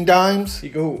 14 dimes. He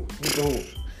can hoop.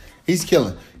 He's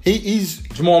killing. He's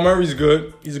Jamal Murray's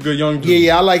good. He's a good young dude.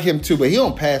 Yeah, I like him too, but he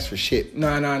don't pass for shit.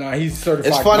 Nah. He's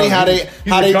certified. It's funny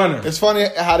gunner. It's funny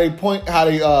how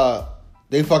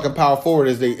they fucking power forward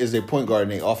as they point guard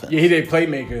in their offense. Yeah, he's a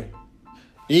playmaker.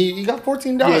 He got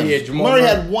 14 dimes. Yeah. Jamal Murray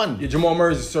had 1. Yeah, Jamal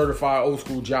Murray's a certified old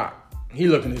school jock. He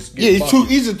looking to get buckets.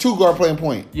 He's a 2-guard playing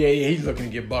point. Yeah, he's looking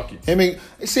to get buckets. I mean,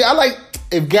 see, I like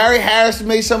if Gary Harris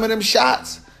made some of them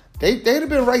shots, they'd have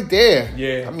been right there.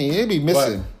 Yeah. I mean, it'd be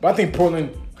missing. But I think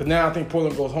Portland, because now I think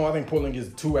Portland goes home. I think Portland gets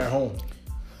 2 at home.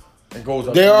 And goes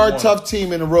up. They are a 3-1. tough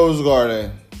team in the Rose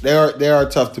Garden. They are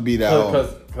tough to beat at home.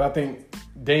 Because I think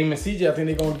Dame and CJ, I think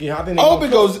they're going to get. I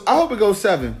hope it goes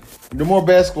 7. The more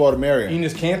basketball, the merrier.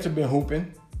 Enes Kanter been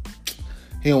hooping.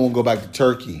 He don't want to go back to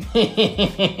Turkey.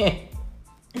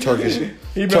 Turkish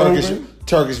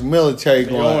military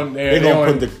going. They're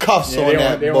gonna put the cuffs on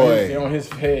that boy. They on his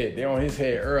head. They on his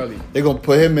head early. They're gonna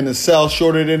put him in a cell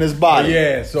shorter than his body.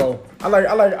 Yeah. So I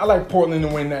like Portland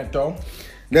to win that though.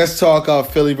 Let's talk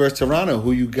Philly versus Toronto.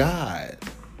 Who you got?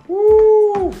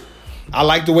 Woo! I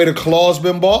like the way the Claw's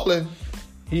been balling.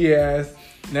 He has.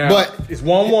 Now, but it's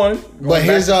 1-1. But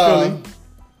his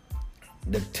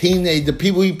the team, the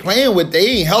people he playing with, they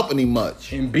ain't helping him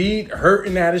much. Embiid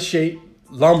hurting out of shape,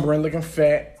 lumbering, looking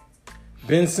fat.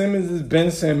 Ben Simmons is Ben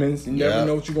Simmons. You never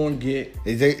know what you're gonna get.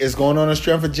 It's going on the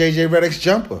strength of JJ Redick's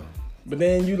jumper. But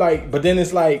then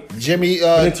it's like Jimmy.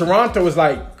 In Toronto, it's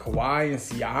like Kawhi and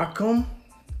Siakam.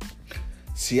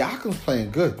 Siakam's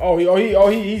playing good.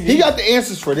 He got the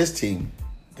answers for this team.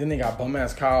 Then they got bum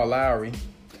ass Kyle Lowry.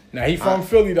 Now he from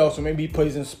Philly though, so maybe he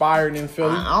plays inspired in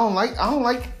Philly. I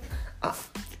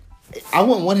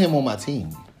wouldn't want him on my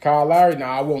team. Kyle Lowry,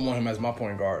 I wouldn't want him as my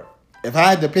point guard. If I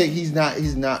had to pick, he's not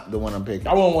the one I'm picking.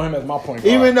 I wouldn't want him as my point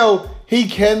guard. Even though he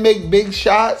can make big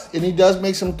shots and he does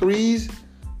make some threes,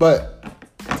 but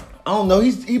I don't know.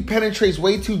 He penetrates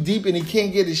way too deep and he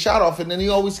can't get his shot off, and then he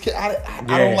always. I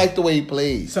don't like the way he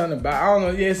plays. Something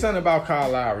about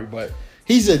Kyle Lowry, but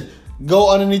he's a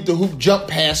go underneath the hoop jump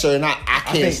passer, and I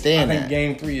can't stand that. I think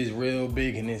Game 3 is real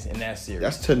big in that series.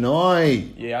 That's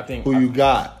tonight. Yeah, I think. Who you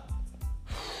got?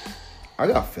 I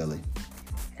got Philly.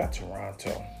 I got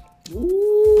Toronto.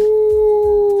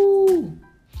 Ooh.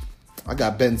 I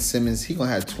got Ben Simmons. He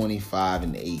gonna have 25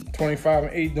 and 8. 25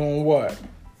 and 8 doing what?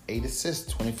 8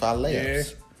 assists, 25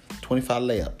 layups. Yeah. 25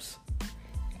 layups.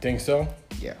 Think so?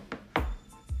 Yeah.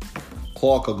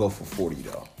 Clark could go for 40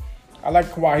 though. I like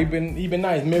Kawhi. He been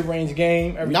nice. Mid-range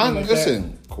game.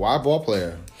 Listen, Kawhi ball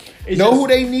player. Who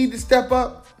they need to step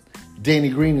up? Danny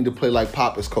Green need to play like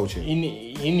Pop is coaching. He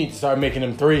need to start making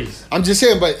them threes. I'm just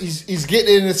saying, but he's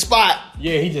getting in the spot.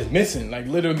 Yeah, he just missing. Like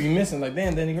literally missing. Like,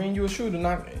 damn, Danny Green, you a shooter.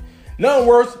 Nothing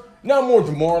worse. Nothing more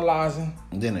demoralizing.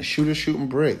 And then a shooter shooting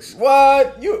bricks.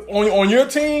 What? You on your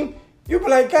team? You be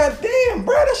like, God damn,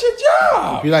 bro, that's your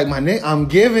job. Be like, my nigga, I'm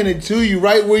giving it to you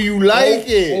right where you like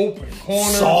it. Open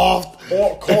corner, soft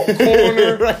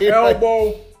corner, right,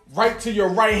 elbow, right to your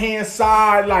right hand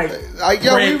side, like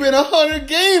yo, we've been 100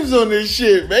 games on this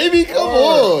shit, baby. Come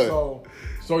on.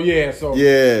 So yeah.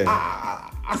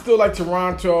 I still like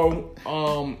Toronto.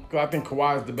 Cause I think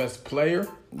Kawhi is the best player.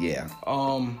 Yeah.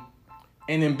 And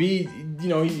Embiid,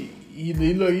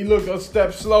 he look a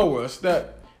step slower,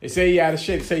 They say he out of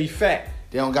shape. They say he fat.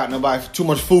 They don't got nobody too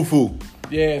much foo-foo.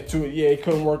 Yeah, he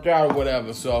couldn't work out or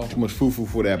whatever. So too much foo-foo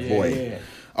for that boy. Yeah.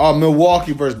 Oh,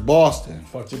 Milwaukee versus Boston.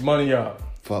 Fucked your money up.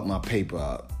 Fucked my paper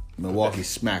up. Milwaukee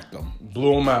smacked them.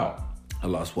 Blew them out. I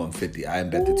lost 150. I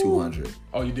bet the 200.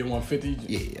 Oh, you did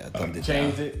 150? Yeah, I thumped it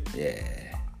changed down. it?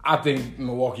 Yeah. I think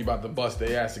Milwaukee about to bust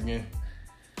their ass again.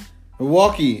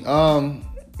 Milwaukee,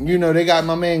 they got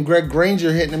my man Greg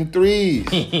Granger hitting them threes.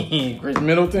 Chris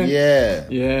Middleton?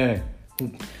 Yeah.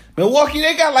 Milwaukee,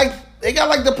 they got like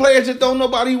the players that don't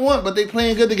nobody want, but they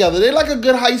playing good together. They're like a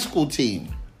good high school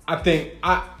team.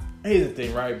 Here's the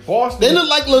thing, right? Boston. They know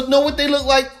what they look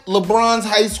like? LeBron's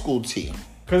high school team.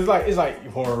 Cause it's like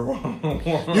you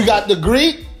got the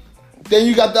Greek, then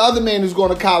you got the other man who's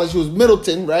going to college who's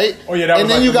Middleton, right? Oh yeah, and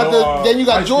then you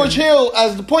got George Hill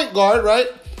as the point guard, right?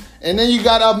 And then you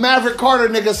got a Maverick Carter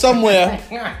nigga somewhere.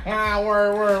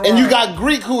 word. And you got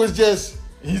Greek who is just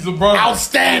he's LeBron.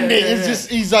 Outstanding. It's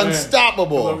he's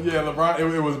unstoppable. Yeah, LeBron.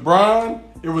 It was Bron.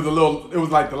 It was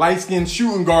like the light-skinned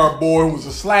shooting guard boy who was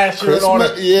a slasher and all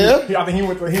that. Yeah. I think he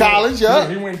went to college,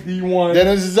 He went D1. Then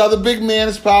there's this other big man,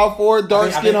 his power forward,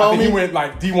 dark-skinned homie. I think he went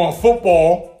like D1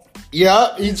 football.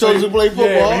 Yeah, he chose to play football.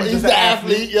 Yeah, he's the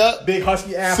athlete, yeah. Big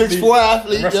husky athlete. 6'4"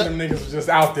 athlete. The rest of them niggas was just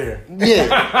out there.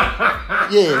 Yeah.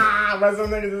 The rest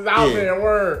of them niggas is out there,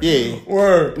 word. Yeah.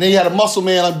 Word. And then you had a muscle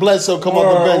man like Bledsoe come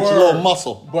off the bench, a little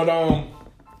muscle. But I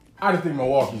just think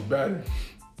Milwaukee's better.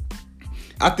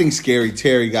 I think Scary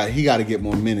Terry got to get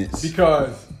more minutes.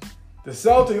 Because the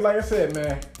Celtics, like I said,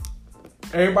 man,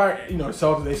 everybody, the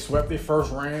Celtics, they swept their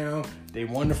first round. They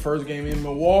won the first game in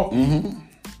Milwaukee. Mm-hmm.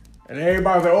 And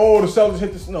everybody's like, oh, the Celtics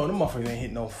hit this. No, them motherfuckers ain't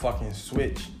hit no fucking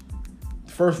switch.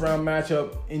 first round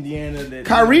matchup, Indiana. That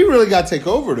Kyrie really got to take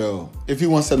over though if he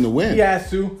wants them to win. he has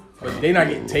to, but they not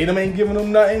getting. Tatum ain't giving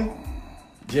them nothing.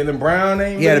 Jaylen Brown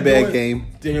ain't. He had a really bad game.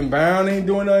 Jaylen Brown ain't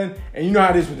doing nothing. And you know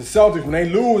how it is with the Celtics. When they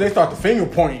lose, they start the finger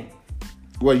pointing.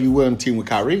 Well, you win team with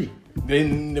Kyrie.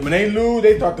 Then when they lose,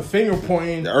 they start the finger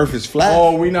pointing. The earth is flat.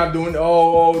 Oh, we not doing.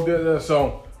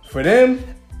 So for them,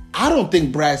 I don't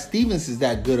think Brad Stevens is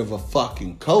that good of a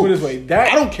fucking coach. Put it this way,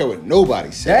 I don't care what nobody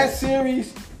that says.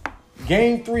 series,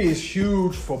 Game 3 is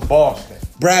huge for Boston.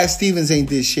 Brad Stevens ain't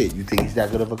this shit. You think he's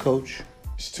that good of a coach?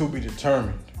 It's to be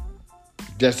determined.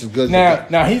 Just as good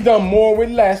Now he's done more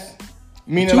with less.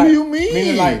 Meaning What do like, you mean?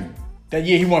 Meaning like that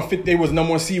year he won 50. They was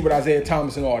number 1 seed with Isaiah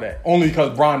Thomas and all that. Only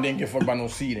because Bron didn't get fucked by no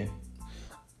seeding.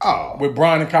 Oh. With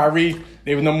Bron and Kyrie,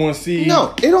 they was number 1 seed.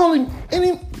 No,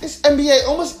 it's NBA.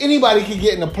 Almost anybody can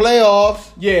get in the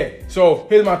playoffs. Yeah. So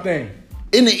here's my thing.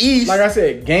 In the East. Like I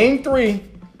said, Game 3.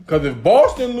 Because if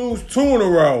Boston lose 2 in a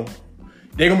row,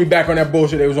 they're gonna be back on that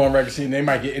bullshit they was on regular season. They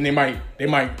might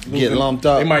lose Get lumped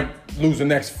up. They might lose the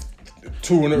next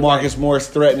 2 in a row. Marcus Morris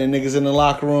threatening niggas in the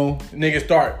locker room. Niggas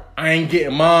start, I ain't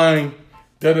getting mine.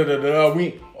 Cause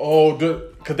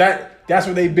that's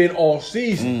what they've been all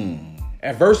season.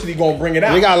 Adversity gonna bring it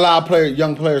out. They got a lot of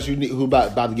young players who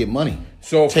about to get money.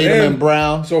 So for Tatum them, and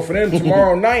Brown. So for them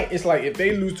tomorrow night, it's like if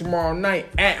they lose tomorrow night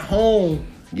at home,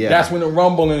 Yeah. that's when the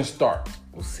rumbling starts.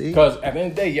 We'll see. Because at the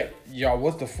end of the day, y'all,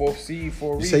 what's the 4th seed for a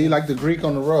You reason? say you like the Greek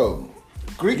on the road.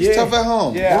 Greek is tough at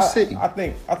home. Yeah, We'll see. I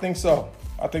think so.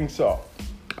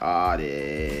 Ah,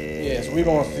 Yeah, so we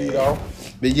gonna see though.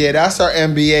 But yeah, that's our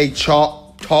NBA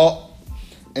talk.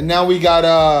 And now we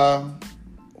got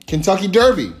Kentucky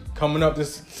Derby. Coming up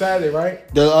this Saturday, right?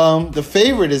 The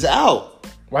favorite is out.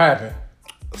 What happened?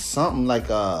 Something like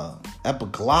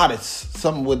epiglottis,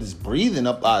 something with his breathing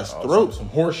up by his throat. Some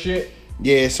horse shit.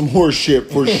 Yeah, some horse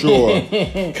shit for sure.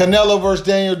 Canelo versus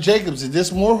Daniel Jacobs. Is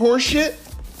this more horse shit?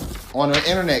 On an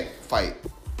internet fight.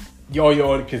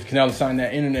 Yo, because Canelo signed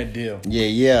that internet deal.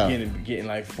 Yeah. Getting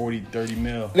like 40, 30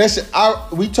 mil. Listen,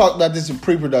 we talked about this in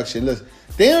pre-production. Listen,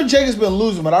 Daniel Jacobs been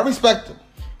losing, but I respect him.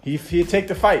 He'll take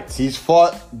the fights. He's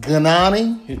fought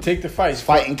Ganani. He'll take the fights.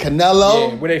 Fighting Canelo.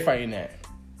 Yeah, where they fighting at?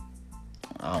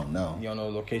 I don't know. You don't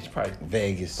know the location? Probably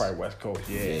Vegas. Probably West Coast.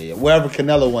 Yeah. Wherever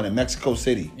Canelo won in Mexico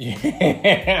City.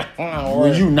 Yeah.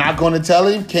 Were you not going to tell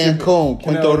him? Cancun,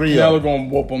 Puerto Rio. Canelo gonna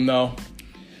whoop him though.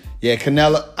 Yeah,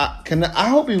 Canelo. I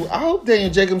hope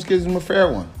Daniel Jacobs gives him a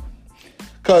fair one.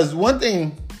 Cause one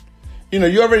thing,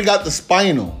 you already got the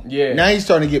spinal. Yeah. Now he's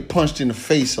starting to get punched in the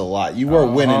face a lot. You were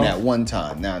winning at one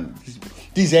time. Now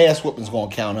these ass whoopings gonna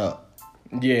count up.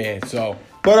 Yeah. So.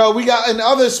 But we got in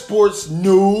other sports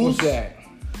news. What's that?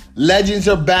 Legends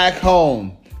are back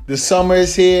home. The summer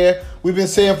is here. We've been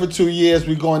saying for 2 years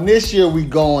we going. This year we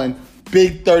going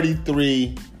Big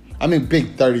 33. I mean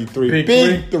Big 33.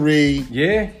 Big 3.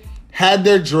 Yeah. Had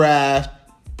their draft.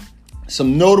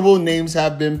 Some notable names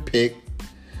have been picked.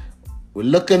 We're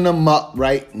looking them up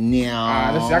right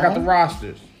now. Let's see. I got the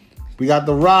rosters. We got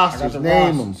the rosters.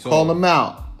 Name them. So, Call them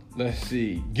out. Let's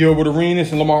see. Gilbert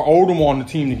Arenas and Lamar Odom on the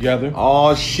team together.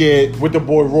 Oh, shit. With the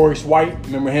boy Royce White.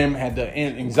 Remember him? Had the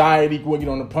anxiety going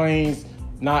on the planes.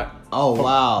 Oh,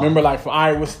 wow. Remember like for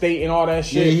Iowa State and all that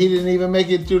shit? Yeah, he didn't even make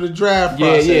it through the draft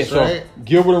process, right? So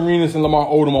Gilbert Arenas and Lamar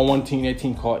Odom on one team. That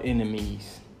team called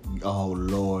Enemies. Oh,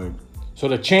 Lord. So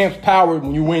the champs power,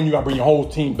 when you win, you got to bring your whole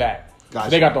team back. Gotcha.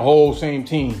 So they got the whole same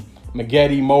team.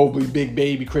 Maggette, Mobley, Big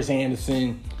Baby, Chris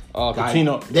Anderson,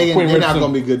 Coutinho. They're not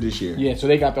going to be good this year. Yeah, so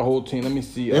they got the whole team. Let me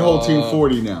see. Their whole team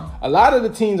 40 now. A lot of the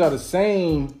teams are the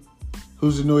same.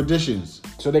 Who's the new additions?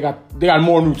 So they got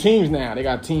more new teams now. They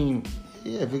got team.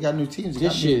 Yeah, if we got new teams,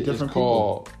 This shit is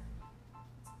called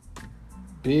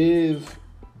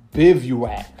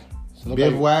Bivouac. So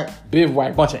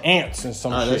Bivouac. Bunch of ants and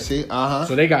some shit. Let's see.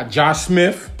 So they got Josh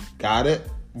Smith. Got it.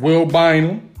 Will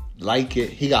Bynum. Like it.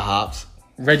 He got hops.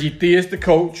 Reggie Theus, the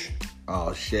coach.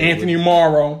 Oh, shit. Anthony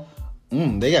Morrow.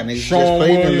 They got niggas Sean just played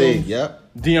in the Williams, league. Yep.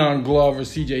 Deion Glover,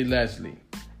 CJ Leslie.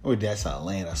 Oh, that's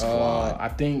Atlanta squad. I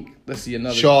think, let's see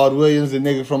another. Shard Williams, the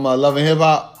nigga from Love and Hip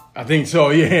Hop. I think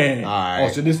so, yeah. All right. Oh,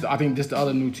 so I think this the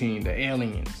other new team, the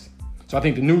Aliens. So I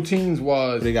think the new teams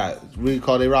was They got, we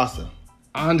call their roster.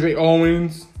 Andre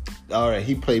Owens. All right,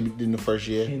 he played in the first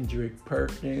year. Kendrick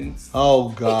Perkins. Oh,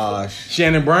 gosh.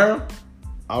 Shannon Brown.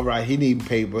 All right, he need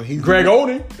paper. Greg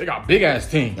Oden. They got big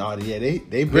ass team. Oh, yeah, they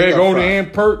Greg Oden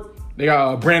and Perk. They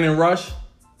got Brandon Rush.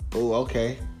 Oh,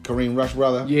 okay. Kareem Rush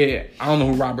brother. Yeah, I don't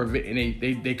know who Robert Vitt, and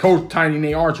they coach Tiny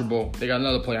Nate Archibald. They got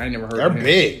another player I ain't never heard of. They're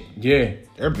big. Yeah.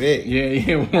 They're big.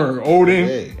 Yeah. Word.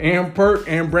 Odin and Perk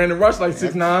and Brandon Rush like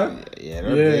 6'9". Yeah,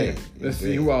 they're big. Let's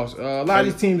see who else. A lot of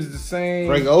these teams is the same.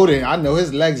 Frank Oden, I know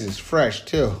his legs is fresh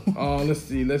too. Let's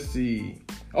see.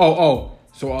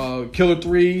 So Killer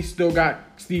 3 still got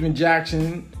Steven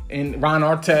Jackson and Ron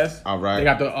Artest. All right.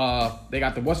 They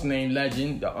got the what's the name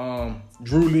legend, the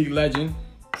Drew League legend,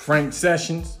 Frank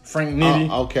Sessions, Frank Nitty.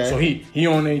 Okay. So he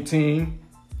on their team.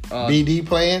 BD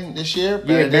playing this year?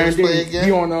 Yeah, Baron Davis play again?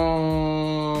 He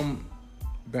on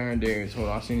Baron Davis. Hold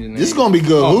on, I've seen his name. This is gonna be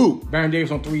good hoop. Baron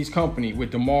Davis on Three's Company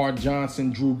with DeMar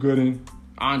Johnson, Drew Gooden,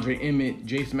 Andre Emmett,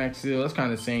 Jason Maxill. That's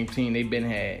kind of the same team they've been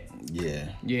had. Yeah.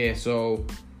 Yeah, so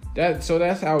that's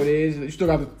how it is. You still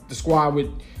got the squad with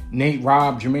Nate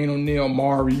Robb, Jermaine O'Neal,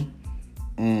 Maury,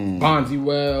 Bonzi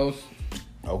Wells.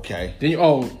 Okay.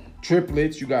 Then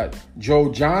triplets. You got Joe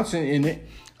Johnson in it.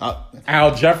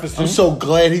 Al Jefferson. I'm so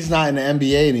glad he's not in the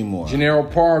NBA anymore. Gennaro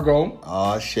Pargo.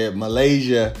 Oh shit,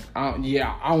 Malaysia. I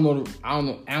don't know.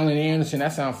 Allen Anderson.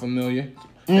 That sounds familiar.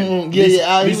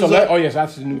 Lisa yes,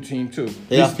 that's the new team too.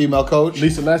 They got female coach.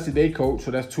 Lisa Leslie, they coach,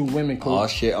 so that's 2 women coach. Oh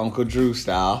shit, Uncle Drew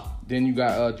style. Then you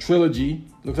got Trilogy.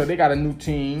 Looks like they got a new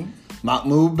team.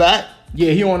 Mahmoud back.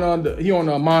 Yeah, he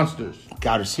on Monsters.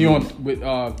 Got He on with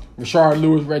Rashard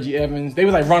Lewis, Reggie Evans. They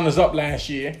was like runners up last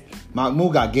year.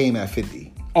 Mahmoud got game at 50.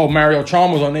 Oh, Mario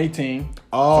Chalmers on their team.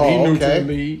 Oh, so he new okay. to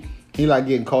the league. He like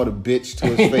getting called a bitch to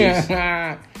his face.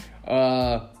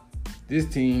 This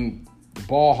team, the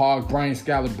Ball Hog, Brian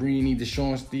Scalabrine,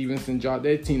 Deshaun Stevenson,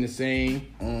 their team the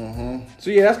same. Mm-hmm. So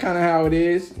yeah, that's kind of how it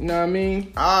is. You know what I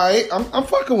mean? All right, I'm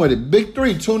fucking with it. Big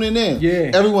 3 tuning in.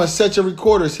 Yeah. Everyone set your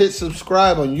recorders, hit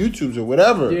subscribe on YouTube or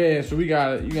whatever. Yeah, so you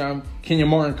got Kenya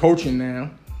Martin coaching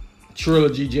now.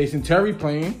 Trilogy, Jason Terry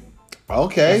playing.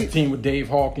 Okay. That's a team with Dave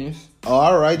Hawkins.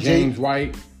 All right, James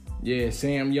White. Yeah,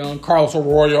 Sam Young. Carlos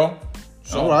Arroyo.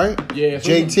 So, all right. Yeah. So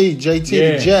JT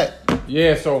the Jet.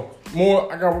 Yeah, so more.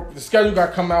 The schedule got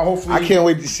to come out. Hopefully, I can't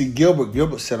wait to see Gilbert.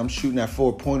 Gilbert said, "I'm shooting that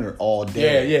 4-pointer all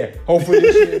day." Yeah. Hopefully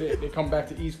this year they come back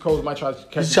to East Coast. Might try to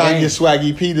catch. He's trying to get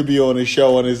Swaggy P to be on his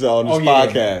show on his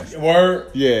podcast.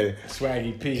 Word. Yeah.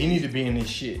 Swaggy P. He need to be in this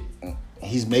shit.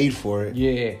 He's made for it.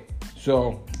 Yeah.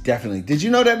 So definitely. Did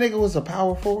you know that nigga was a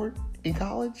power forward in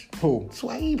college? Who?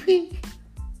 Swaggy P.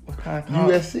 What kind of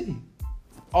college? USC.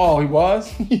 Oh, he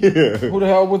was? Yeah. Who the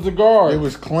hell was the guard? It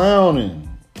was clowning.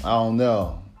 I don't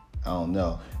know.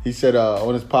 He said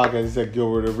on his podcast, he said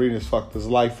Gilbert Arenas fucked his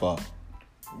life up.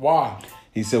 Why?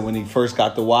 He said when he first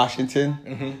got to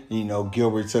Washington,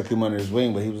 Gilbert took him under his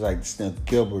wing, but he was like, this nigga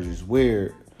Gilbert is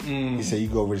weird. He said, you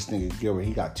go over this nigga Gilbert,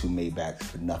 he got 2 Maybachs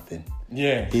for nothing.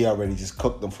 Yeah. He already just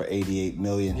cooked them for $88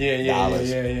 million.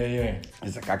 Yeah.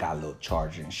 He's like, I got a little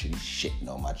charger and shit. He's shitting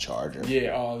on my charger.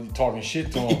 Yeah, talking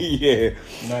shit to him. Yeah.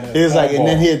 He was like, and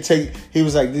then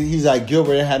he's like,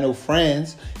 Gilbert had no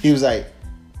friends. He was like,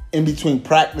 in between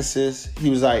practices, he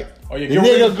was like, the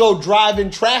nigga go drive in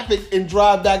traffic and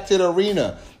drive back to the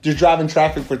arena. Just driving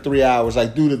traffic for 3 hours,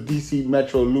 like do the DC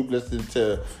Metro loop, listen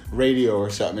to radio or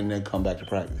something, and then come back to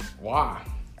practice. Why?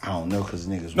 I don't know, because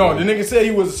niggas. No, the nigga said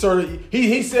he was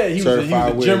he said he was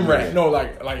a gym rat. Yeah. No,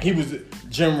 like he was a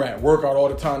gym rat, workout all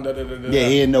the time. Yeah,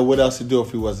 he didn't know what else to do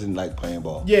if he wasn't like playing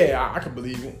ball. Yeah, I could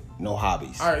believe it. No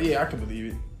hobbies. I could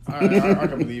believe it. I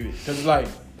can believe it because like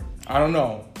I don't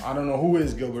know who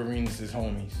is Gilbert Arenas'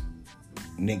 homies.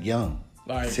 Nick Young.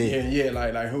 Like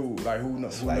like who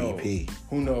knows?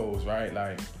 Who knows, right?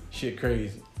 Like shit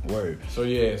crazy. Word. So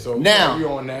now we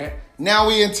on that. Now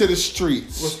we into the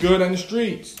streets. What's good on the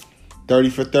streets? 30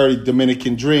 for 30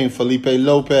 Dominican Dream, Felipe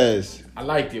Lopez. I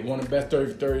liked it. One of the best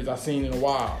 30 for 30s I've seen in a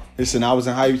while. Listen, I was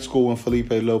in high school when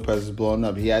Felipe Lopez was blowing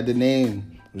up. He had the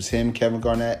name. It was him, Kevin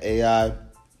Garnett, AI.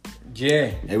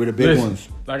 Yeah. They were the big ones.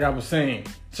 Like I was saying,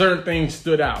 certain things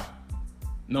stood out.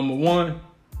 Number one,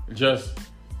 just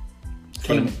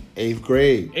from 8th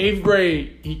grade. 8th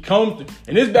grade, he comes to,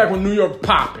 and this is back when New York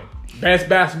popping. Best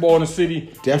basketball in the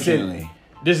city. Definitely.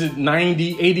 This is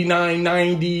 90, 89,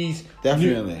 90s.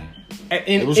 Definitely.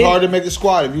 It was hard to make a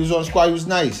squad. If you was on a squad, he was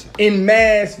nice. In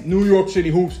mass New York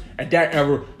City hoops at that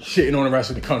era, shitting on the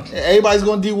rest of the country. Everybody's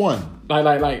going D1.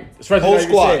 Like, especially whole like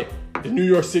squad. You said, the New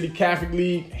York City Catholic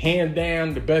League, hand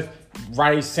down, the best.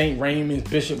 Rice, St. Raymond's,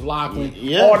 Bishop Loughlin.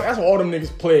 Yeah. That's what all them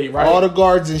niggas played, right? All the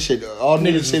guards and shit. All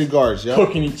New York City guards, yeah.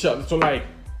 Cooking each other. So, like.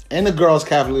 And the girls'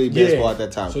 Catholic League basketball at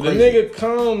that time. So crazy. the nigga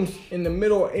comes in the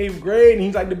middle of 8th grade and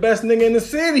he's like the best nigga in the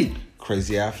city.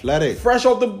 Crazy athletic. Fresh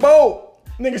off the boat.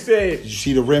 Nigga said. Did you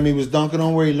see the rim he was dunking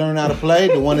on where he learned how to play?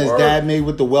 The one his dad made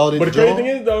with the welded But the crazy thing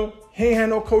is, though, he ain't had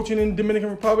no coaching in the Dominican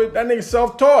Republic. That nigga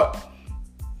self-taught.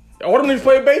 All them niggas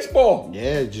play baseball.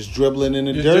 Yeah, just dribbling in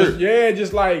the dirt.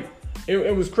 Just like,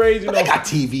 It was crazy. But they got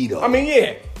TV though. I mean,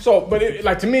 yeah. So, but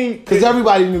like to me, because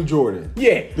everybody knew Jordan.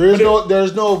 Yeah.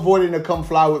 There's no avoiding the "Come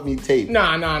Fly With Me" tape.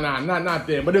 Nah, not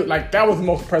there. But like that was the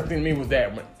most impressive thing to me was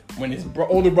that when his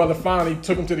older brother finally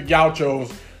took him to the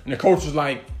Gauchos, and the coach was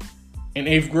like, in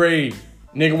 8th grade,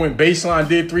 nigga went baseline,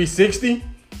 did 360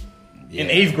 in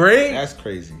 8th grade. That's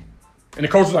crazy. And the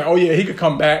coach was like, oh yeah, he could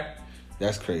come back.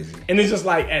 That's crazy. And it's just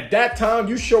like at that time,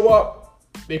 you show up,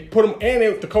 they put him,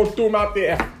 and the coach threw him out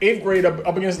there at 8th grade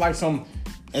up against like some.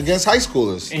 Against high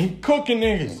schoolers. And he cooking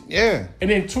niggas. Yeah. And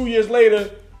then 2 years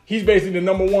later, he's basically the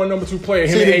number 1, number 2 player.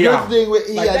 See, the good thing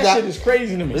with that shit is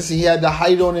crazy to me. Listen, he had the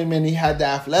height on him and he had the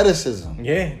athleticism.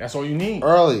 Yeah, that's all you need.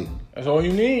 Early. That's all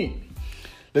you need.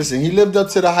 Listen, he lived up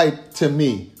to the hype to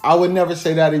me. I would never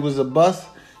say that he was a bust.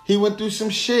 He went through some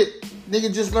shit.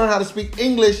 Nigga just learned how to speak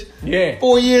English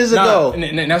 4 years ago.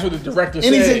 And that's what the director And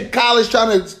said. he's in college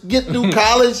trying to get through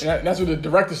college. That's what the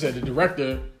director said. The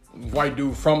director, white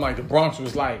dude from like the Bronx,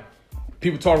 was like,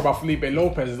 people talk about Felipe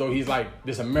Lopez as though he's like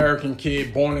this American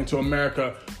kid born into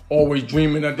America, always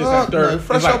dreaming of this and third. Man,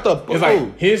 fresh out the boat. It's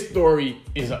like his story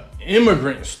is an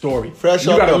immigrant story. Fresh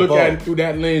you out gotta the look boat. at it through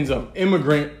that lens of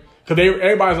immigrant. Because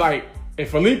everybody's like,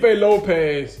 if Felipe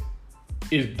Lopez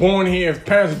is born here, his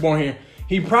parents are born here,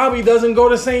 he probably doesn't go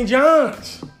to St.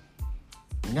 John's.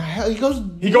 Nah, hell, he goes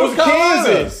to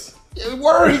Kansas. Yeah,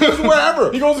 word, he goes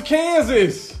wherever. He goes to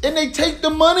Kansas. And they take the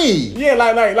money. Yeah,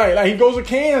 like he goes to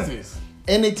Kansas.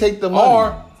 And they take the money.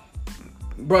 Or,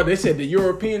 bro, they said the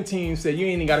European team said you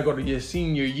ain't even got to go to your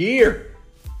senior year.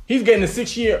 He's getting a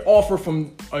 6-year offer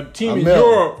from a team in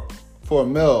Europe. For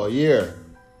 $1 million a year.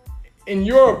 In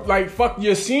Europe, like, fuck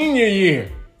your senior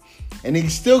year. And he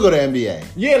can still go to NBA.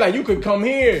 Yeah, like, you could come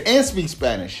here. And speak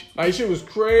Spanish. Like, shit was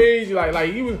crazy.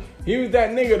 Like he was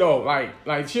that nigga, though.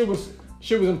 Like shit was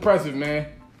impressive, man.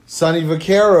 Sonny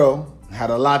Vaccaro had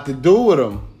a lot to do with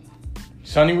him.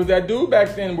 Sonny was that dude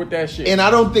back then with that shit. And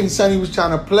I don't think Sonny was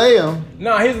trying to play him.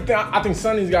 Nah, here's the thing. I think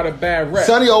Sonny's got a bad rep.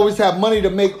 Sonny always had money to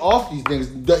make off these things.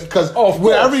 Because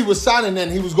wherever he was signing, then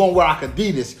he was going to rock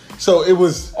Adidas. So it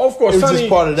was, of course, it was Sonny, just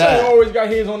part of that. Sonny always got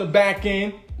his on the back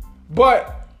end.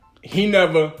 But he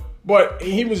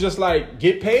was just like,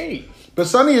 get paid. But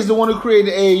Sonny is the one who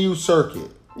created the AAU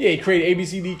circuit. Yeah, he created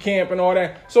ABCD camp and all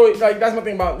that. So, like, that's my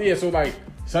thing about, so, like,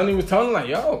 Sonny was telling, like,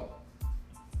 yo,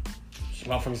 this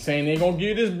motherfucker saying they gonna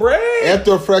give you this bread.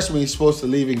 After a freshman, he's supposed to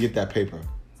leave and get that paper.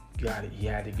 He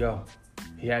had to go.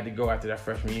 He had to go after that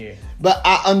freshman year. But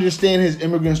I understand his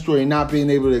immigrant story, not being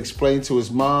able to explain to his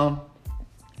mom.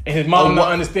 And his mom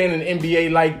not understanding the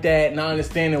NBA like that, not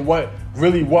understanding what.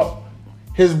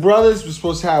 His brothers were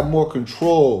supposed to have more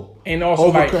control. And also,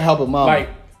 over like, helping mom. Like,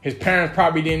 his parents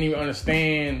probably didn't even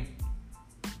understand,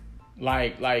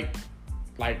 like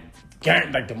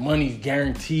the money's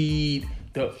guaranteed.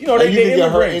 You can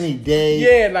get hurt any day.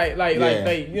 Yeah, like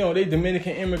they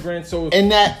Dominican immigrants. So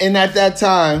and at that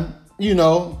time,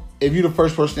 if you're the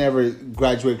first person to ever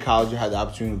graduate college, you had the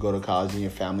opportunity to go to college in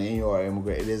your family, and you're an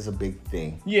immigrant, it is a big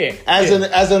thing. Yeah. As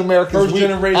an American, first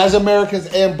generation, as Americans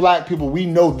and black people, we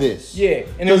know this. Yeah,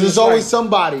 because there's always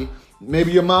somebody.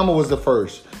 Maybe your mama was the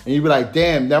first, and you'd be like,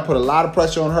 "Damn, that put a lot of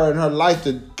pressure on her in her life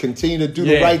to continue to do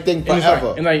the right thing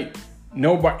forever."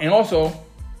 Nobody, and also,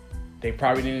 they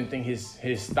probably didn't think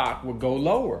his stock would go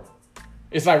lower.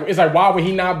 It's like why would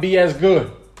he not be as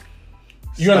good?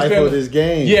 You understand this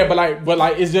game? Yeah, but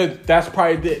it's just that's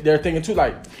probably their thinking too.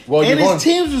 Like, well, and his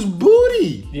teams was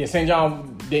booty. Yeah, St.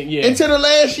 John. Yeah, into the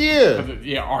last year.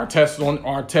 Yeah,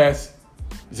 Artest.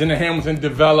 Zena Hamilton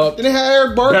developed. Didn't they have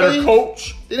Eric Barkley? Better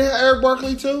coach. Didn't they have Eric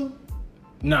Barkley too?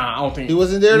 Nah, I don't think he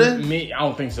wasn't there then. I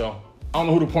don't think so. I don't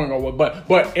know who the point guard was,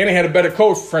 but and they had a better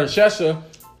coach, Francesca.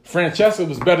 Francesca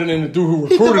was better than the dude who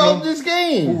recruited him. He developed this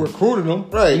game. Who recruited him?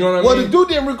 Right. You know what I mean? The dude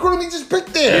didn't recruit him. He just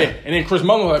picked there. Yeah. And then Chris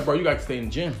Mullin was like, bro, you got to stay in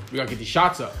the gym. You got to get these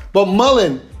shots up. But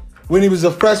Mullin, when he was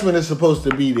a freshman, is supposed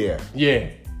to be there.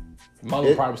 Yeah.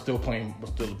 Mullin probably was still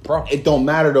a pro. It don't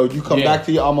matter though. You come back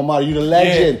to your alma mater. You the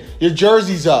legend. Yeah. Your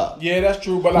jersey's up. Yeah, that's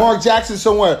true. But Mark Jackson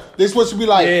somewhere. They're supposed to be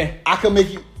like, I can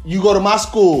make you. You go to my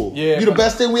school. Yeah, you the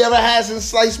best thing we ever had since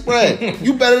sliced bread.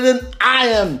 You better than I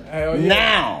am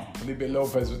now. Felipe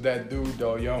Lopez was that dude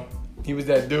though, yo. He was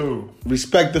that dude.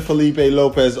 Respect to Felipe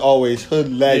Lopez, always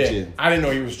hood legend. Yeah, I didn't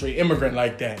know he was straight immigrant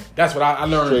like that. That's what I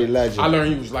learned. Straight legend. I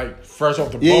learned he was like fresh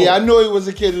off the boat. Yeah, I knew he was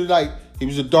a kid who he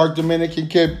was a dark Dominican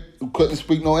kid who couldn't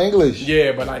speak no English.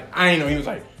 Yeah, but I ain't know he was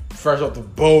like fresh off the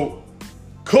boat,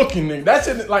 cooking nigga. That's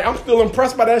it. Like I'm still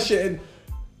impressed by that shit. And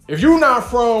if you're not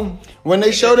from when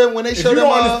they showed him, if you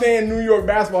don't understand New York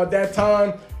basketball at that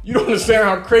time, you don't understand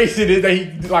how crazy it is that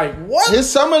he like what? His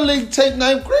summer league take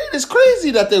 9th grade is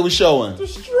crazy that they were showing.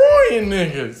 Destroying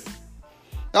niggas.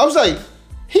 I was like,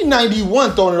 he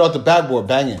 91 throwing it off the backboard,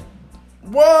 banging.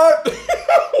 What?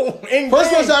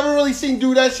 First person I ever really seen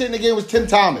do that shit in the game was Tim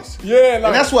Thomas. Yeah, like,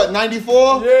 and that's what,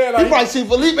 94? Yeah, like, he probably seen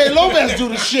Felipe Lopez do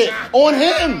the shit on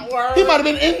him. Word. He might have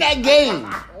been in that game.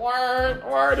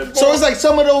 Word. So it's like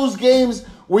some of those games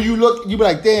where you look, you be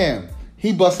like, damn,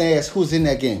 he busting ass. Who's in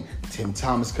that game? Tim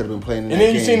Thomas could have been playing in that game.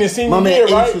 And then you seen his senior My man year,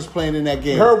 Ace right? was playing in that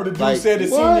game. You heard what the dude Like, said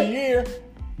his what? senior year.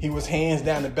 He was hands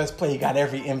down the best player. He got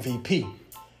every MVP. He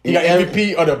In got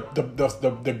every- MVP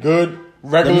of the good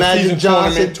regular The Magic season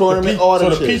Johnson tournament, the all so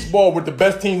that the shit. Peach Bowl with the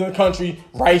best teams in the country.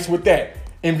 Rice with that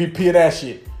MVP of that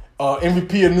shit.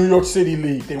 MVP of New York City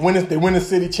League. They win the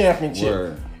city championship.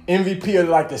 Word. MVP of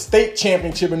like the state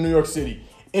championship in New York City.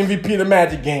 MVP of the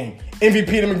Magic game.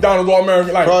 MVP of the McDonald's All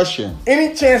American. Like Crushing.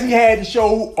 any chance he had to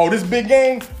show, this big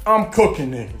game, I'm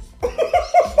cooking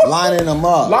niggas. Lining them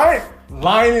up.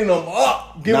 Lining them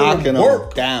up, giving Knocking them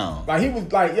work. them down. Like he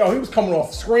was coming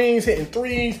off screens, hitting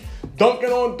threes, dunking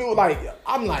on dude. Like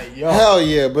I'm like, yo. Hell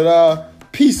yeah,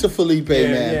 but peace to Felipe,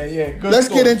 man. Yeah. Good Let's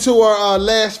story. get into our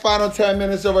last final 10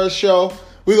 minutes of our show.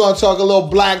 We're gonna talk a little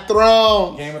Black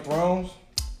Throne. Game of Thrones.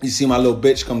 You see my little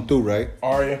bitch come through, right?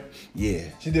 Arya, Yeah.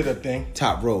 she did her thing.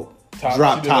 Top rope. Top-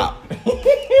 Drop she did top.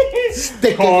 her-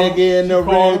 Stick the Called him. nigga in the She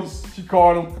called him. ribs. She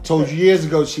called him. Told you years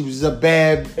ago she was a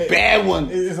bad one.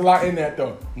 It's a lot in that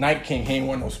though. Night King he ain't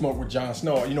want no smoke with Jon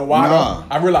Snow. You know why? Nah. Though?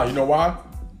 I realize. You know why?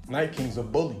 Night King's a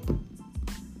bully.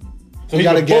 So He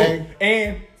got a bully. gang.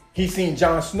 And he seen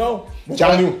Jon Snow. He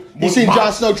seen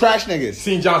Jon Snow trash niggas.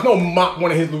 Seen Jon Snow mock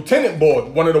one of his lieutenant boys,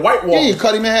 one of the White Walkers. Yeah, you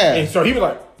cut him in half. And so he was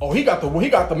like, "Oh, he got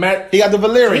the match. He got the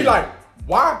Valyrian. He like,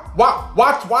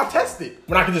 why test it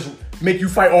when I can just make you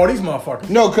fight all these motherfuckers?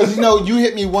 No, because you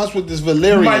hit me once with this You might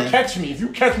Valyrian. catch me. If you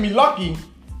catch me lucky,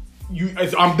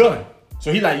 I'm done."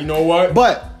 So he like, you know what?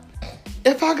 But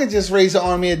if I could just raise an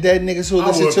army of dead niggas who I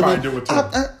listen would to me, probably do it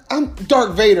too. I'm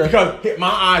Darth Vader. Because my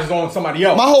eyes is on somebody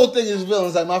else. My whole thing is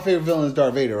villains. Like my favorite villain is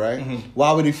Darth Vader, right? Mm-hmm.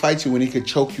 Why would he fight you when he could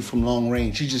choke you from long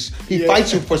range? He Yeah.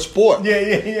 fights you for sport.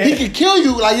 Yeah. He could kill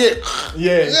you like it.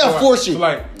 Yeah, force you. So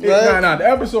like, right? the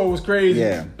episode was crazy.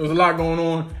 Yeah. There was a lot going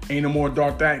on. Ain't no more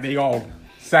dark act. They all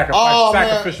Oh,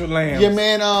 sacrificial man. lambs. Your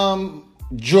man,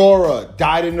 Jorah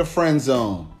died in the friend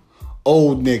zone.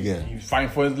 Old nigga. He was fighting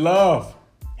for his love.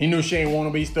 He knew she ain't want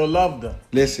him, but he still loved her.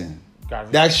 Listen,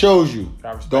 Got that shows you.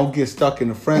 Got respect. Don't get stuck in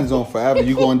the friend zone forever.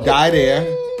 You gonna die there.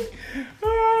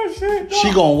 Oh shit!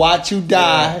 She gonna watch you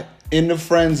die in the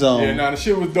friend zone. Yeah, the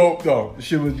shit was dope though. The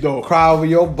shit was dope. Cry over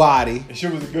your body. The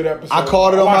shit was a good episode. I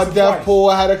called it on my watched death twice. pool.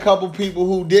 I had a couple people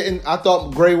who didn't. I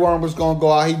thought Grey Worm was gonna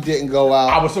go out. He didn't go out.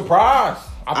 I was surprised.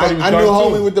 I thought he was I knew done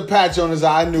homie too. with the patch on his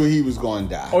eye. I knew he was going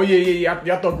to die. Oh yeah.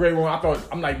 I thought Grey Worm.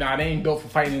 I'm like, nah, they ain't built for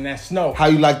fighting in that snow. How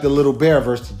you like the little bear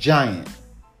versus the giant?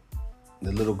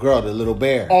 The little girl, the little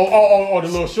bear. Oh, the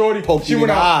little shorty. Poked She you in went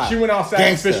the eye. out. She went out Gangsta.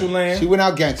 sacrificial land. She went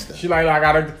out gangster. She like I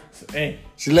gotta. Hey,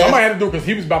 She left- somebody had to do it because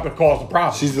he was about to cause a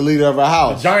problem. She's the leader of her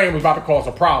house. Giant was about to cause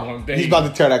a problem. He's about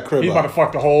to tear that crib He's up. about to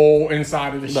fuck the whole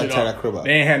inside of the He's about shit to tear up. that crib up.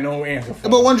 They ain't had no answer for it.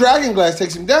 But one dragon glass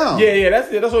takes him down. Yeah,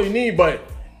 that's it. That's all you need. But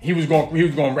he was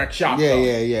going wreck shop. Yeah, though.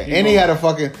 yeah. And he had a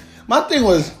fucking. My thing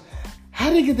was, how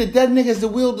did they get the dead niggas to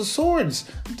wield the swords?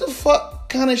 What the fuck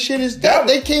kind of shit is that? That-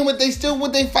 They came with they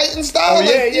fighting style. Oh, like,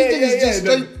 yeah, these yeah, niggas yeah, just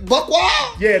yeah. straight buck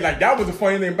wild. Yeah, like that was the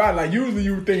funny thing about it. Like usually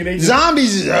you were thinking they just,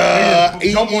 Zombies, they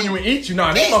just jump on you and eat you.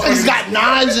 Nah, These niggas got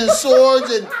knives and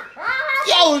swords and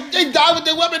they die with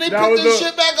their weapon. They pick their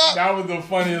shit back up. That was the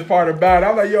funniest part about it.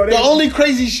 I'm like, yo, they The only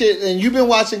crazy shit, and you've been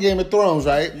watching Game of Thrones,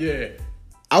 right? yeah.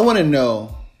 I want to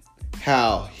know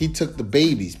how he took the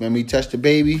babies. Remember he touched the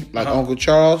baby like Uh-huh. Uncle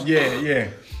Charles? Yeah.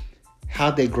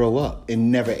 How'd they grow up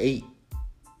and never ate?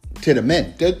 To the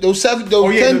men. Those 10 Oh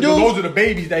yeah, dudes, those are the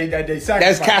babies that they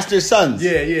sacrificed. that's Castor's sons.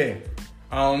 Yeah.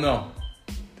 I don't know.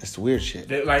 That's the weird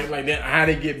shit. Like how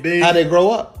they get big. How they grow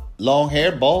up? Long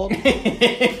hair, bald.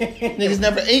 Niggas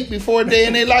never ate before a day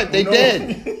in their life. They No. dead.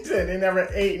 He said they never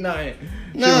ate nothing.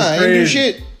 Nah, ain't do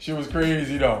shit. She was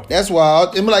crazy though. That's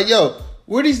wild. And be like, yo,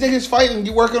 where these niggas fighting?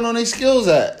 You working on their skills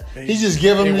at? He just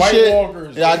give them they the White shit.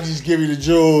 Walkers. Yeah, I just give you the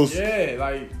jewels. Yeah,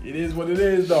 like it is what it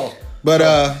is though. But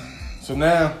So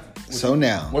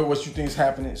now, what you think is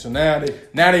happening? So now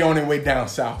they on their way down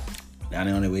south. now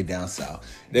they on their way down south.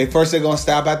 They're gonna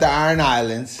stop at the Iron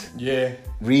Islands. Yeah.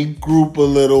 Regroup a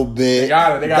little bit.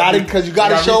 They gotta because you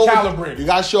gotta show recalibrate. you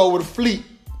gotta show with a fleet.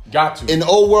 Got to. In the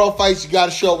old world fights, you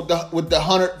gotta show with the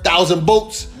 100,000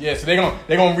 boats. Yeah, so they're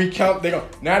gonna recount.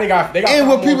 And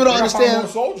what people don't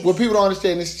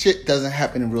understand, this shit doesn't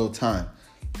happen in real time.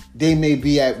 they may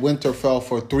be at Winterfell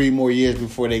for 3 more years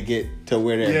before they get to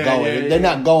where they're going. They're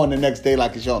not going the next day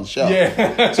like it's on the show.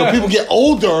 Yeah. So people get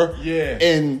older. Yeah.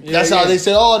 And that's how they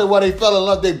say, oh, why they fell in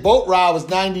love. Their boat ride was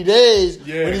 90 days.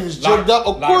 Yeah. When he was jumped up.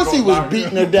 Of course he was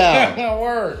beating her down.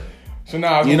 Word. So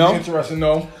now it's going to be interesting,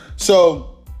 though.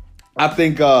 So I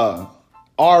think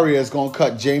Arya is going to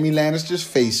cut Jaime Lannister's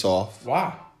face off.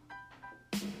 Why?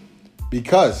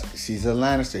 Because she's a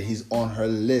Lannister. He's on her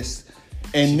list.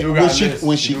 And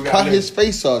when she cut his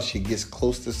face off, she gets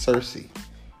close to Cersei.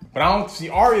 But I don't see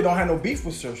Arya don't have no beef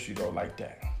with Cersei though like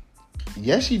that.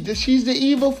 Yes, she did. She's the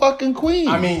evil fucking queen.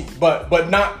 I mean, but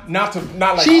not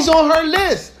like she's on her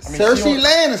list. I mean, Cersei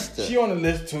Lannister. She on the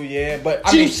list too, yeah. But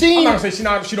I'm not gonna say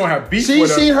she don't have beef with her.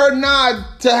 She's seen her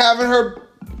nod to having her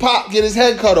Pop get his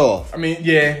head cut off. I mean,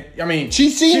 yeah. I mean,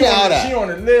 she's seen that. She on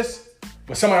the list,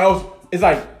 but somebody else. It's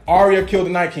like Arya killed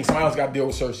the Night King. Somebody else got to deal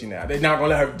with Cersei now. They're not gonna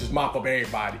let her just mop up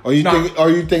everybody. Or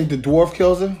you think the dwarf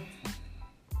kills her?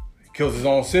 Kills his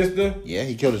own sister? Yeah,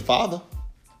 he killed his father.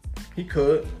 He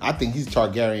could. I think he's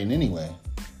Targaryen anyway.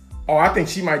 Oh, I think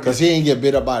she might. Because he ain't get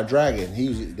bit up by a dragon.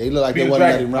 They look like they wouldn't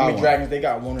let him ride. How many dragons they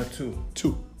got? 1 or 2?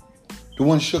 2. The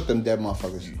one shook them dead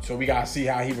motherfuckers. So we gotta see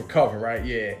how he recover, right?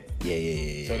 Yeah.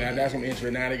 Yeah. So that's gonna be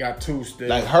interesting. Now they got 2 still.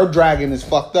 Like her dragon is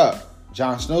fucked up.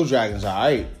 Jon Snow's dragon's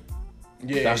alright.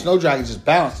 Yeah. Jon Snow's dragon just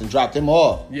bounced and dropped him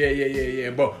off.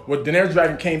 Yeah. But when Daenerys'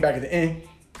 dragon came back at the end.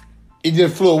 It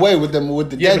just flew away with the dead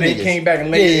but niggas. they came back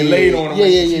and laid on him.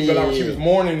 Yeah. She was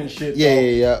mourning and shit.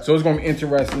 Yeah. So it's gonna be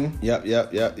interesting.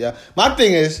 Yep. My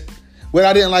thing is, what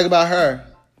I didn't like about her,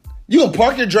 you gonna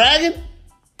park your dragon?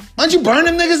 Why don't you burn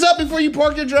them niggas up before you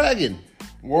park your dragon?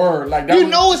 Word, like that.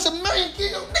 It's a million.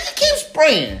 Nigga, keep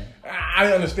spraying. I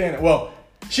didn't understand it. Well,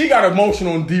 she got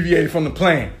emotional and deviated from the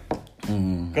plan.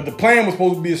 Because the plan was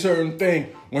supposed to be a certain thing.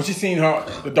 When she seen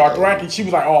the Dothraki, she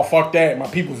was like, "Oh fuck that! My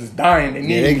peoples is dying. They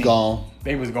need me." Gone.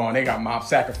 They was gone. They got mob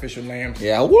sacrificial lambs.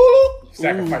 Yeah,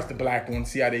 sacrificed the black one.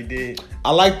 See how they did.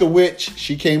 I like the witch.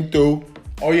 She came through.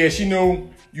 Oh yeah, she knew.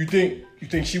 You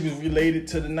think she was related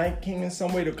to the Night King in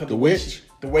some way? The witch.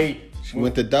 The way she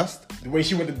went to dust. The way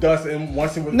she went to dust, and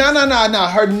once it was. No.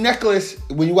 Her necklace.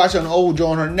 When you watch an old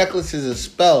drawing, her necklace is a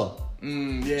spell.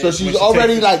 Yeah, so she's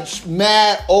already like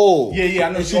mad old. Yeah, I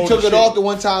know. And she took it off the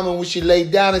one time, and when she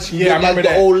laid down, and she looked like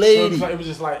the old lady. So it was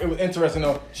just like, it was interesting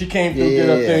though. She came through, did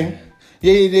her thing.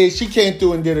 Yeah. She came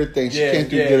through and did her thing. She came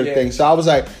through and did her thing. So I was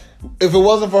like, if it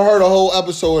wasn't for her, the whole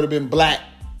episode would have been black.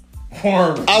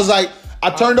 I was like,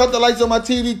 I turned off the lights on my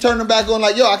TV, turned them back on.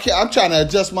 Like, yo, I can't. I'm trying to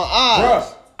adjust my eyes.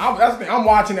 Bruh. That's the thing. I'm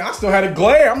watching it. I still had a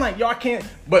glare. I'm like, yo, I can't.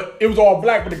 But it was all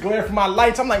black, but the glare from my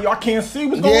lights. I'm like, yo, I can't see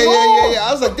what's going on. Yeah.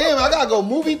 I was like, damn, I gotta go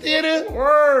movie theater.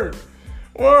 Word.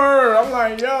 I'm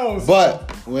like, yo. But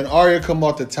when Arya come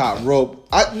off the top rope,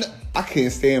 I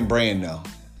can't stand Bran though.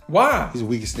 Why? He's the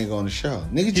weakest nigga on the show.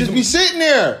 Nigga just be sitting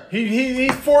there.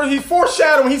 He's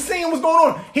foreshadowing. He's seeing what's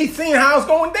going on. He's seeing how it's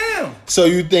going down. So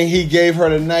you think he gave her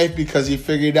the knife because he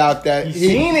figured out that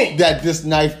that this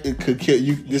knife could kill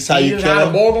you? This how you kill him?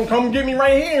 The ball gonna come get me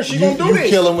right here. She gonna do this. You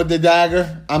kill him with the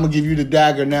dagger. I'm gonna give you the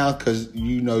dagger now because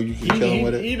you know you can kill him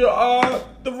with it. Either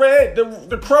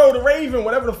the crow, the raven,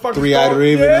 whatever the fuck. Three-eyed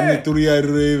raven. Yeah. I mean, three-eyed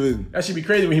raven. That should be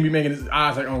crazy when he be making his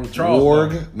eyes like Uncle Charles.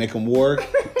 Warg, make him Warg.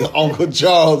 Uncle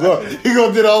Charles. He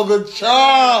gonna do the Uncle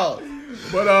Charles.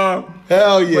 But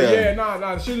hell yeah. But yeah,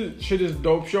 nah. Shit is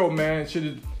dope show, man.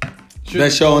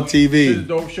 Best show on TV. Shit is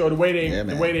dope show. The way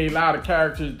they allow the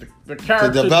characters, the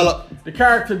character to develop. The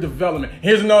character development.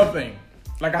 Here's another thing.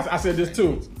 Like I said this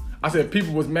too. I said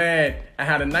people was mad at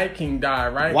how the Night King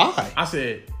died, right? Why? I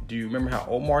said, do you remember how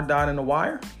Omar died in The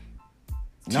Wire?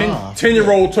 Nah.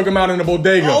 10-year-old took him out in the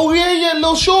bodega. Oh yeah,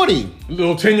 little shorty.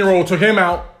 Little 10-year-old took him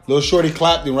out. Little shorty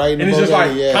clapped him right in the bodega.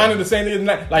 And it's just like kind of the same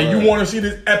thing. Like you want to see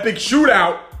this epic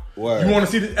shootout. Word. You want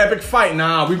to see this epic fight.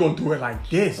 Nah, we're going to do it like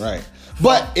this. Right.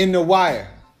 But in The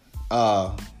Wire,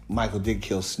 Michael did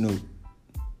kill Snoop.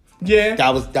 Yeah.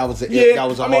 That was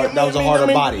a harder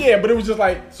body. Yeah, but it was just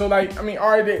like, so like, I mean,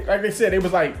 already, like they said, it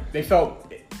was like, they felt.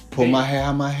 Pull my hair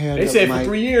out my hair. They said for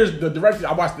 3 years, the director,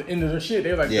 I watched the end of the shit.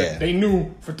 They were like, they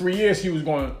knew for 3 years he was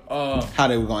going how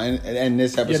they were going to end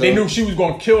this episode. Yeah, they knew she was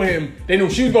going to kill him. They knew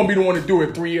she was going to be the one to do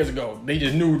it 3 years ago. They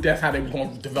just knew that's how they were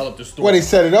going to develop the story. Well, they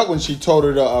set it up when she told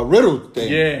her the riddle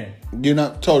thing. Yeah. You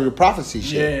know, told her the prophecy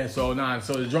shit. Yeah, so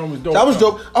the drum was dope. That was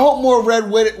dope. I hope more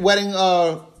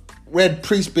red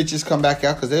priest bitches come back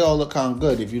out because they all look kind of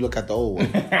good if you look at the old one.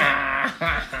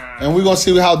 And we're going to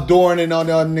see how Dorne and all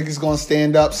the other niggas going to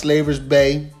stand up. Slaver's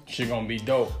Bay. Shit going to be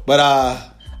dope. But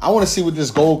I want to see what this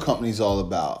gold company's all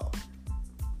about.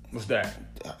 What's that?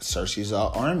 Cersei's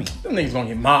army. Them niggas going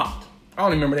to get mopped. I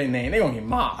don't even remember their name. They gonna get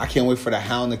mobbed. I can't wait for the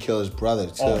Hound to kill his brother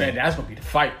too. Oh, that's gonna be the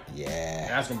fight. Yeah,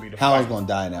 That's gonna be the Hound's fight. gonna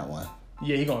die in that one.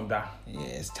 Yeah, he gonna die. Yeah,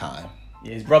 it's time.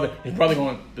 Yeah, his brother going the brother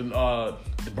gonna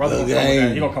come with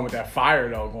that. He gonna come with that fire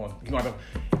though.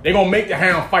 They gonna make the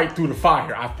Hound fight through the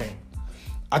fire. I think.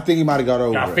 I think he might have got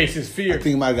over Gotta it. face his fear. I think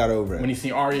he might have got over it. When he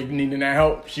seen Arya needing that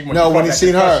help, when he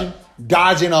seen her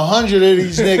dodging 100 of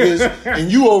these niggas, and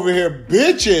you over here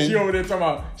bitching. She over there talking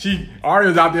about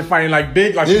Arya's out there fighting like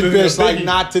big, like This she's bitch like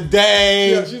not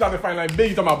today. Yeah, she's out there fighting like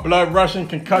big. Talking about blood rushing,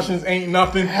 concussions ain't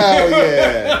nothing. Hell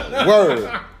yeah,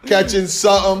 word. Catching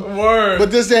something. Word. But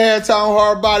this is the Halftime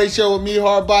Hard Body Show with me,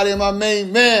 Hard Body, and my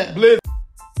main man, Blizz.